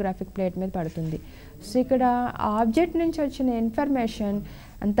ఫోటోగ్రాఫిక్ ప్లేట్ మీద పడుతుంది. సో ఇక్కడ ఆబ్జెక్ట్ నుంచి వచ్చిన ఇన్ఫర్మేషన్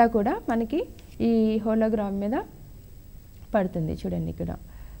అంతా కూడా మనకి ఈ హోలోగ్రామ్ మీద పడుతుంది చూడండి ఇక్కడ.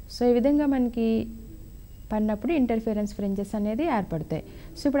 సో ఈ విధంగా మనకి పడినప్పుడు ఇంటర్ఫిరెన్స్ ఫ్రింజెస్ అనేది ఏర్పడతాయి.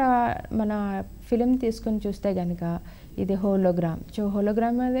 సో ఇప్పుడు మన ఫిలిం తీసుకొని చూస్తే కనుక ఇది హోలోగ్రామ్. సో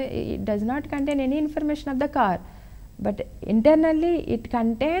హోలోగ్రామ్ అనేది it does not contain any information of the car, but internally it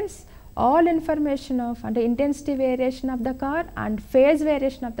contains all information of అంటే intensity variation of the car and phase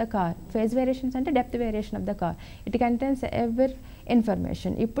variation of the car. Phase variations అంటే depth variation of the car. It contains every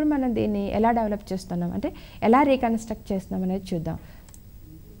information. ఇప్పుడు మనం దీన్ని ఎలా develop చేస్తున్నాం అంటే ఎలా reconstruct చేస్తున్నాం అనేది చూద్దాం.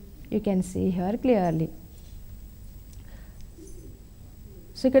 You can see here clearly.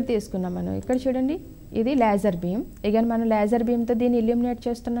 So ఇక్కడ తీసుకున్నాం మనం, ఇక్కడ చూడండి ఇది లేజర్ బీమ్. అగైన్ మనం లేజర్ బీమ్తో దీన్ని ఇల్యూమినేట్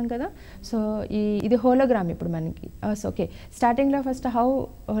చేస్తున్నాం కదా. సో ఇది హోలోగ్రామ్ ఇప్పుడు మనకి. ఓకే, స్టార్టింగ్లో first how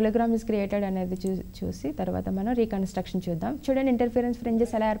hologram is created అనేది చూసి తర్వాత మనం రీకన్స్ట్రక్షన్ చూద్దాం. చూడండి ఇంటర్ఫిరెన్స్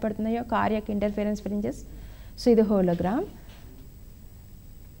ఫ్రింజెస్ ఎలా ఏర్పడుతున్నాయో, కార్ యొక్క ఇంటర్ఫిరెన్స్ ఫ్రింజెస్. సో ఇది హోలోగ్రామ్.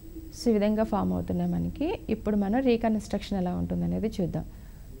 సో ఈ విధంగా ఫామ్ అవుతున్నాయి మనకి. ఇప్పుడు మనం రీకన్స్ట్రక్షన్ ఎలా ఉంటుందనేది చూద్దాం.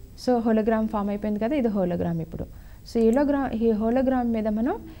 సో హోలోగ్రామ్ ఫామ్ అయిపోయింది కదా, ఇది హోలోగ్రామ్. ఇప్పుడు సో ఈ హోలోగ్రామ్ మీద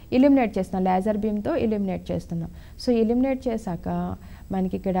మనం ఇల్యూమినేట్ చేస్తున్నాం, లేజర్ బీమ్తో ఇల్యూమినేట్ చేస్తున్నాం. సో ఇల్యూమినేట్ చేశాక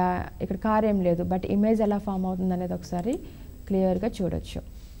మనకి ఇక్కడ కార్ ఏం లేదు, బట్ ఇమేజ్ ఎలా ఫామ్ అవుతుంది అనేది ఒకసారి క్లియర్గా చూడొచ్చు.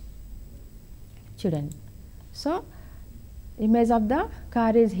 చూడండి. So image of the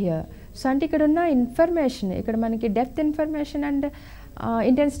car is here. So అంటే ఇక్కడ ఉన్న ఇన్ఫర్మేషన్, ఇక్కడ మనకి depth information and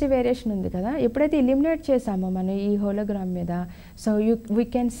intensity variation ఉంది కదా. ఎప్పుడైతే ఇలిమినేట్ చేసామో మనం ఈ హోలోగ్రామ్ మీద, so we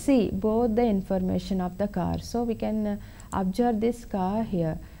can see both the information of the car. So we can observe this car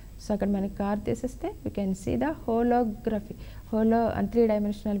here. So అక్కడ మనకి కార్ తీసేస్తే we can see the holography,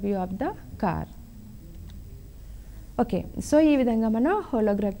 3 view of the car. Okay, so ఈ విధంగా మనం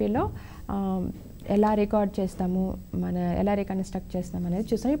హోలోగ్రఫీలో ఎలా record చేస్తాము, ఎలా reconstruct చేస్తాము అనేది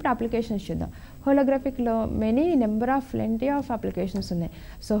చూస్తాం. ఇప్పుడు అప్లికేషన్స్ చూద్దాం. హోలోగ్రఫిక్లో ప్లెంటీ ఆఫ్ అప్లికేషన్స్ ఉన్నాయి.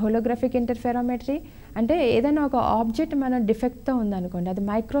 సో హోలోగ్రఫిక్ ఇంటర్ఫెరోమెట్రీ అంటే ఏదైనా ఒక ఆబ్జెక్ట్ మన డిఫెక్ట్తో ఉందనుకోండి, అది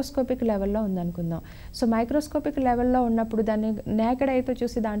మైక్రోస్కోపిక్ లెవెల్లో ఉందనుకుందాం. సో మైక్రోస్కోపిక్ లెవెల్లో ఉన్నప్పుడు దాన్ని నేకెడ్ అయితే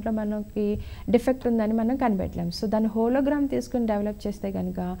చూసి దాంట్లో మనకి డిఫెక్ట్ ఉందని మనం కనిపెట్టలేము. సో దాన్ని హోలోగ్రామ్ తీసుకుని డెవలప్ చేస్తే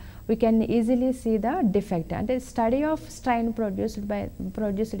కనుక we can easily see the defect, అంటే study of strain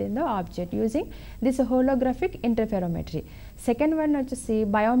produced in the object using this holographic interferometry. Second one వచ్చేసి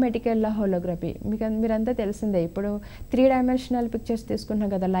బయోమెడికల్ హోలోగ్రఫీ. మీరంతా తెలిసిందే, ఇప్పుడు 3 డైమెన్షనల్ పిక్చర్స్ తీసుకుంటున్నాం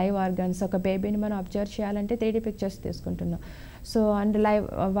కదా, లైవ్ ఆర్గన్స్. ఒక బేబీని మనం అబ్జర్వ్ చేయాలంటే 3D పిక్చర్స్ తీసుకుంటున్నాం. సో అండ్ లైవ్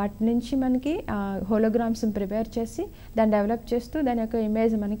వాటి నుంచి మనకి హోలోగ్రామ్స్ని ప్రిపేర్ చేసి దాన్ని డెవలప్ చేస్తూ దాని యొక్క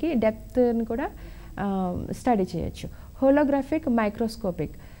ఇమేజ్ మనకి డెప్త్ని కూడా స్టడీ చేయొచ్చు. Holographic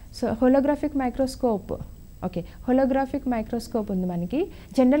microscopic. So holographic microscope, okay, holographic microscope ఉంది మనకి.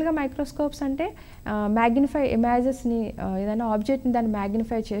 జనరల్గా మైక్రోస్కోప్స్ అంటే మ్యాగ్నిఫై ఇమేజెస్ని, ఏదైనా ఆబ్జెక్ట్ని దాన్ని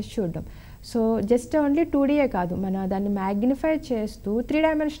మ్యాగ్నిఫై చేసి చూడడం. సో జస్ట్ ఓన్లీ 2Dయే కాదు, మన దాన్ని మ్యాగ్నిఫై చేస్తూ 3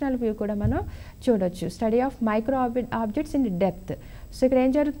 డైమెన్షనల్ వ్యూ కూడా మనం చూడొచ్చు. Study of micro objects in depth. So ఇక్కడ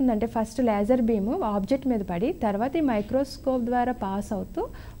ఏం జరుగుతుందంటే ఫస్ట్ లేజర్ బీమ్ ఆబ్జెక్ట్ మీద పడి తర్వాత ఈ మైక్రోస్కోప్ ద్వారా పాస్ అవుతూ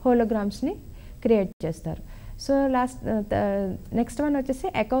హోలోగ్రామ్స్ని క్రియేట్ చేస్తారు. సో నెక్స్ట్ వన్ వచ్చేసి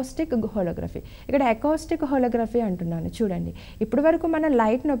అకౌస్టిక్ హోలోగ్రఫీ. ఇక్కడ అకౌస్టిక్ హోలోగ్రఫీ అంటున్నాను. చూడండి, ఇప్పటి వరకు మనం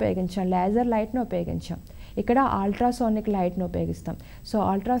లైట్ను ఉపయోగించాం, లేజర్ లైట్ను ఉపయోగించాం. ఇక్కడ అల్ట్రాసోనిక్ లైట్ను ఉపయోగిస్తాం. సో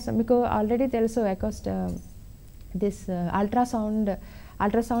మీకు ఆల్రెడీ తెలుసు దిస్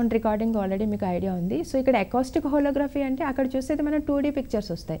అల్ట్రాసౌండ్ రికార్డింగ్ ఆల్రెడీ మీకు ఐడియా ఉంది. సో ఇక్కడ అకౌస్టిక్ హోలోగ్రఫీ అంటే అక్కడ చూసేది మన 2D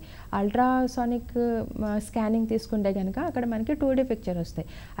పిక్చర్స్ వస్తాయి. అల్ట్రాసానిక్ స్కానింగ్ తీసుకుంటే కనుక అక్కడ మనకి 2D పిక్చర్ వస్తాయి.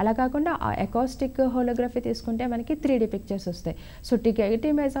 అలా కాకుండా అకౌస్టిక్ హోలోగ్రఫీ తీసుకుంటే మనకి 3D పిక్చర్స్ వస్తాయి. So to get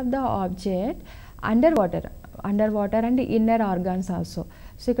image of the object under water and inner organs also.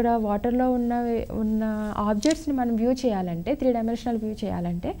 So ఇక్కడ వాటర్లో ఉన్న ఆబ్జెక్ట్స్ని మనం వ్యూ చేయాలంటే 3 డైమెన్షనల్ వ్యూ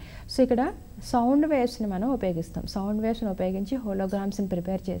చేయాలంటే సో ఇక్కడ సౌండ్ వేవ్స్ని మనం ఉపయోగిస్తాం. సౌండ్ వేవ్స్ని ఉపయోగించి హోలోగ్రామ్స్ని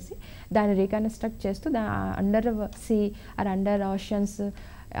ప్రిపేర్ చేసి దాన్ని రీకన్స్ట్రక్ట్ చేస్తూ under see are under oceans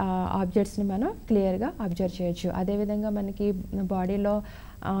ఆబ్జెక్ట్స్ని మనం క్లియర్గా అబ్జర్వ్ చేయొచ్చు. అదేవిధంగా మనకి బాడీలో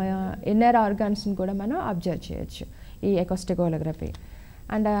ఇన్నర్ ఆర్గాన్స్ని కూడా మనం అబ్జర్వ్ చేయొచ్చు ఈ acoustic holography.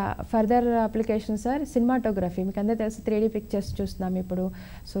 And further applications are cinematography. మీకు అందరూ తెలుసు 3D పిక్చర్స్ చూస్తున్నాం ఇప్పుడు.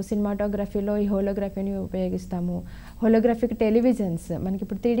 సో సినిమాటోగ్రఫీలో ఈ హోలోగ్రఫీని ఉపయోగిస్తాము. హోలోగ్రఫిక్ టెలివిజన్స్, మనకి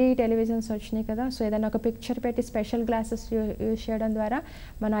ఇప్పుడు 3D టెలివిజన్స్ వచ్చినాయి కదా. సో ఏదైనా ఒక పిక్చర్ పెట్టి స్పెషల్ గ్లాసెస్ యూజ్ చేయడం ద్వారా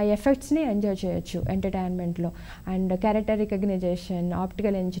మన ఎఫెక్ట్స్ని ఎంజాయ్ చేయొచ్చు ఎంటర్టైన్మెంట్లో. And character recognition,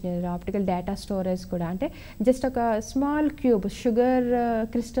 optical engineer, optical data storage కూడా. అంటే జస్ట్ ఒక స్మాల్ క్యూబ్ షుగర్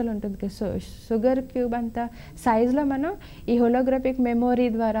క్రిస్టల్ ఉంటుంది, సో షుగర్ క్యూబ్ అంత సైజులో మనం ఈ హోలోగ్రఫిక్ మెమొరీ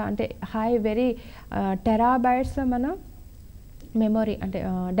ద్వారా, అంటే వెరీ టెరాబైట్స్లో మనం మెమొరీ అంటే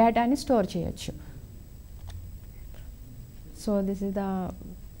డేటాని స్టోర్ చేయొచ్చు. So this is the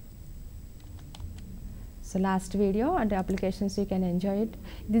last video అంటే applications you can enjoy it.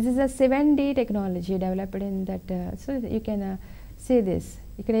 This is a 7D technology developed in that. So you can see this.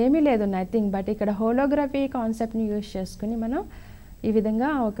 ఇక్కడ ఏమీ లేదు, నథింగ్ బట్ ఇక్కడ హోలోగ్రఫీ కాన్సెప్ట్ని యూజ్ చేసుకుని మనం ఈ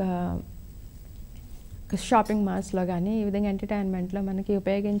విధంగా ఒక షాపింగ్ మాల్స్లో కానీ ఈ విధంగా ఎంటర్టైన్మెంట్లో మనకి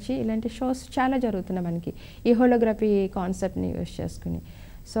ఉపయోగించి ఇలాంటి షోస్ చాలా జరుగుతున్నాయి మనకి ఈ హోలోగ్రఫీ కాన్సెప్ట్ని యూజ్ చేసుకుని.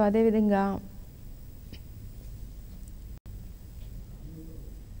 సో అదేవిధంగా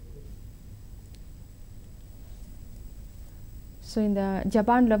సో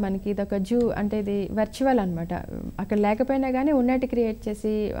జపాన్లో మనకి ఇదొక జూ, అంటే ఇది వర్చువల్ అనమాట. అక్కడ లేకపోయినా కానీ ఉన్నట్టు క్రియేట్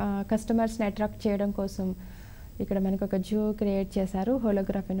చేసి కస్టమర్స్ని అట్రాక్ట్ చేయడం కోసం ఇక్కడ మనకి ఒక జూ క్రియేట్ చేశారు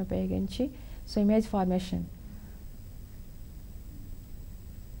హోలోగ్రఫీని ఉపయోగించి. So image formation.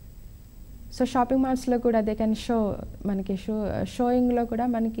 So shopping మాల్స్లో కూడా దే కెన్ షో, మనకి షోయింగ్లో కూడా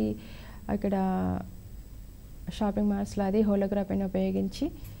మనకి అక్కడ షాపింగ్ మాల్స్లో అది హోలోగ్రఫీని ఉపయోగించి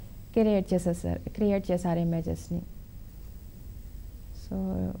క్రియేట్ చేశారు ఇమేజెస్ని. So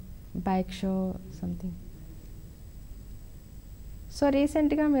bike show something. So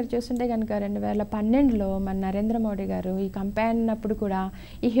రీసెంట్గా మీరు చూస్తుంటే కనుక 2012లో మన నరేంద్ర మోడీ గారు ఈ కంపెయిన్ అప్పుడు కూడా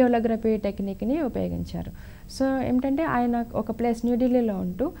ఈ హోలోగ్రఫీ టెక్నిక్ని ఉపయోగించారు. సో ఏమిటంటే ఆయన ఒక ప్లేస్ న్యూఢిల్లీలో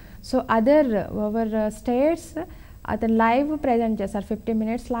ఉంటూ సో ఓవర్ స్టేట్స్ అతను లైవ్ ప్రజెంట్ చేశారు. 50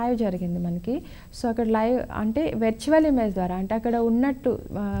 minutes లైవ్ జరిగింది మనకి. సో అక్కడ లైవ్ అంటే వర్చువల్ ఇమేజ్ ద్వారా, అంటే అక్కడ ఉన్నట్టు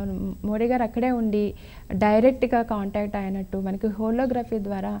మోడీ గారు అక్కడే ఉండి డైరెక్ట్గా కాంటాక్ట్ అయినట్టు మనకి హోలోగ్రఫీ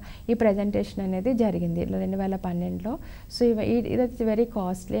ద్వారా ఈ ప్రజెంటేషన్ అనేది జరిగింది 2012లో. సో ఇది వెరీ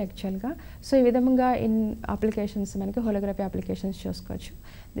కాస్ట్లీ యాక్చువల్గా. సో ఈ విధంగా అప్లికేషన్స్ మనకి హోలోగ్రఫీ అప్లికేషన్స్ చూసుకోవచ్చు.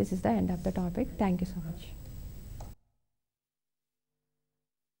 This is the end of the topic. Thank you so much.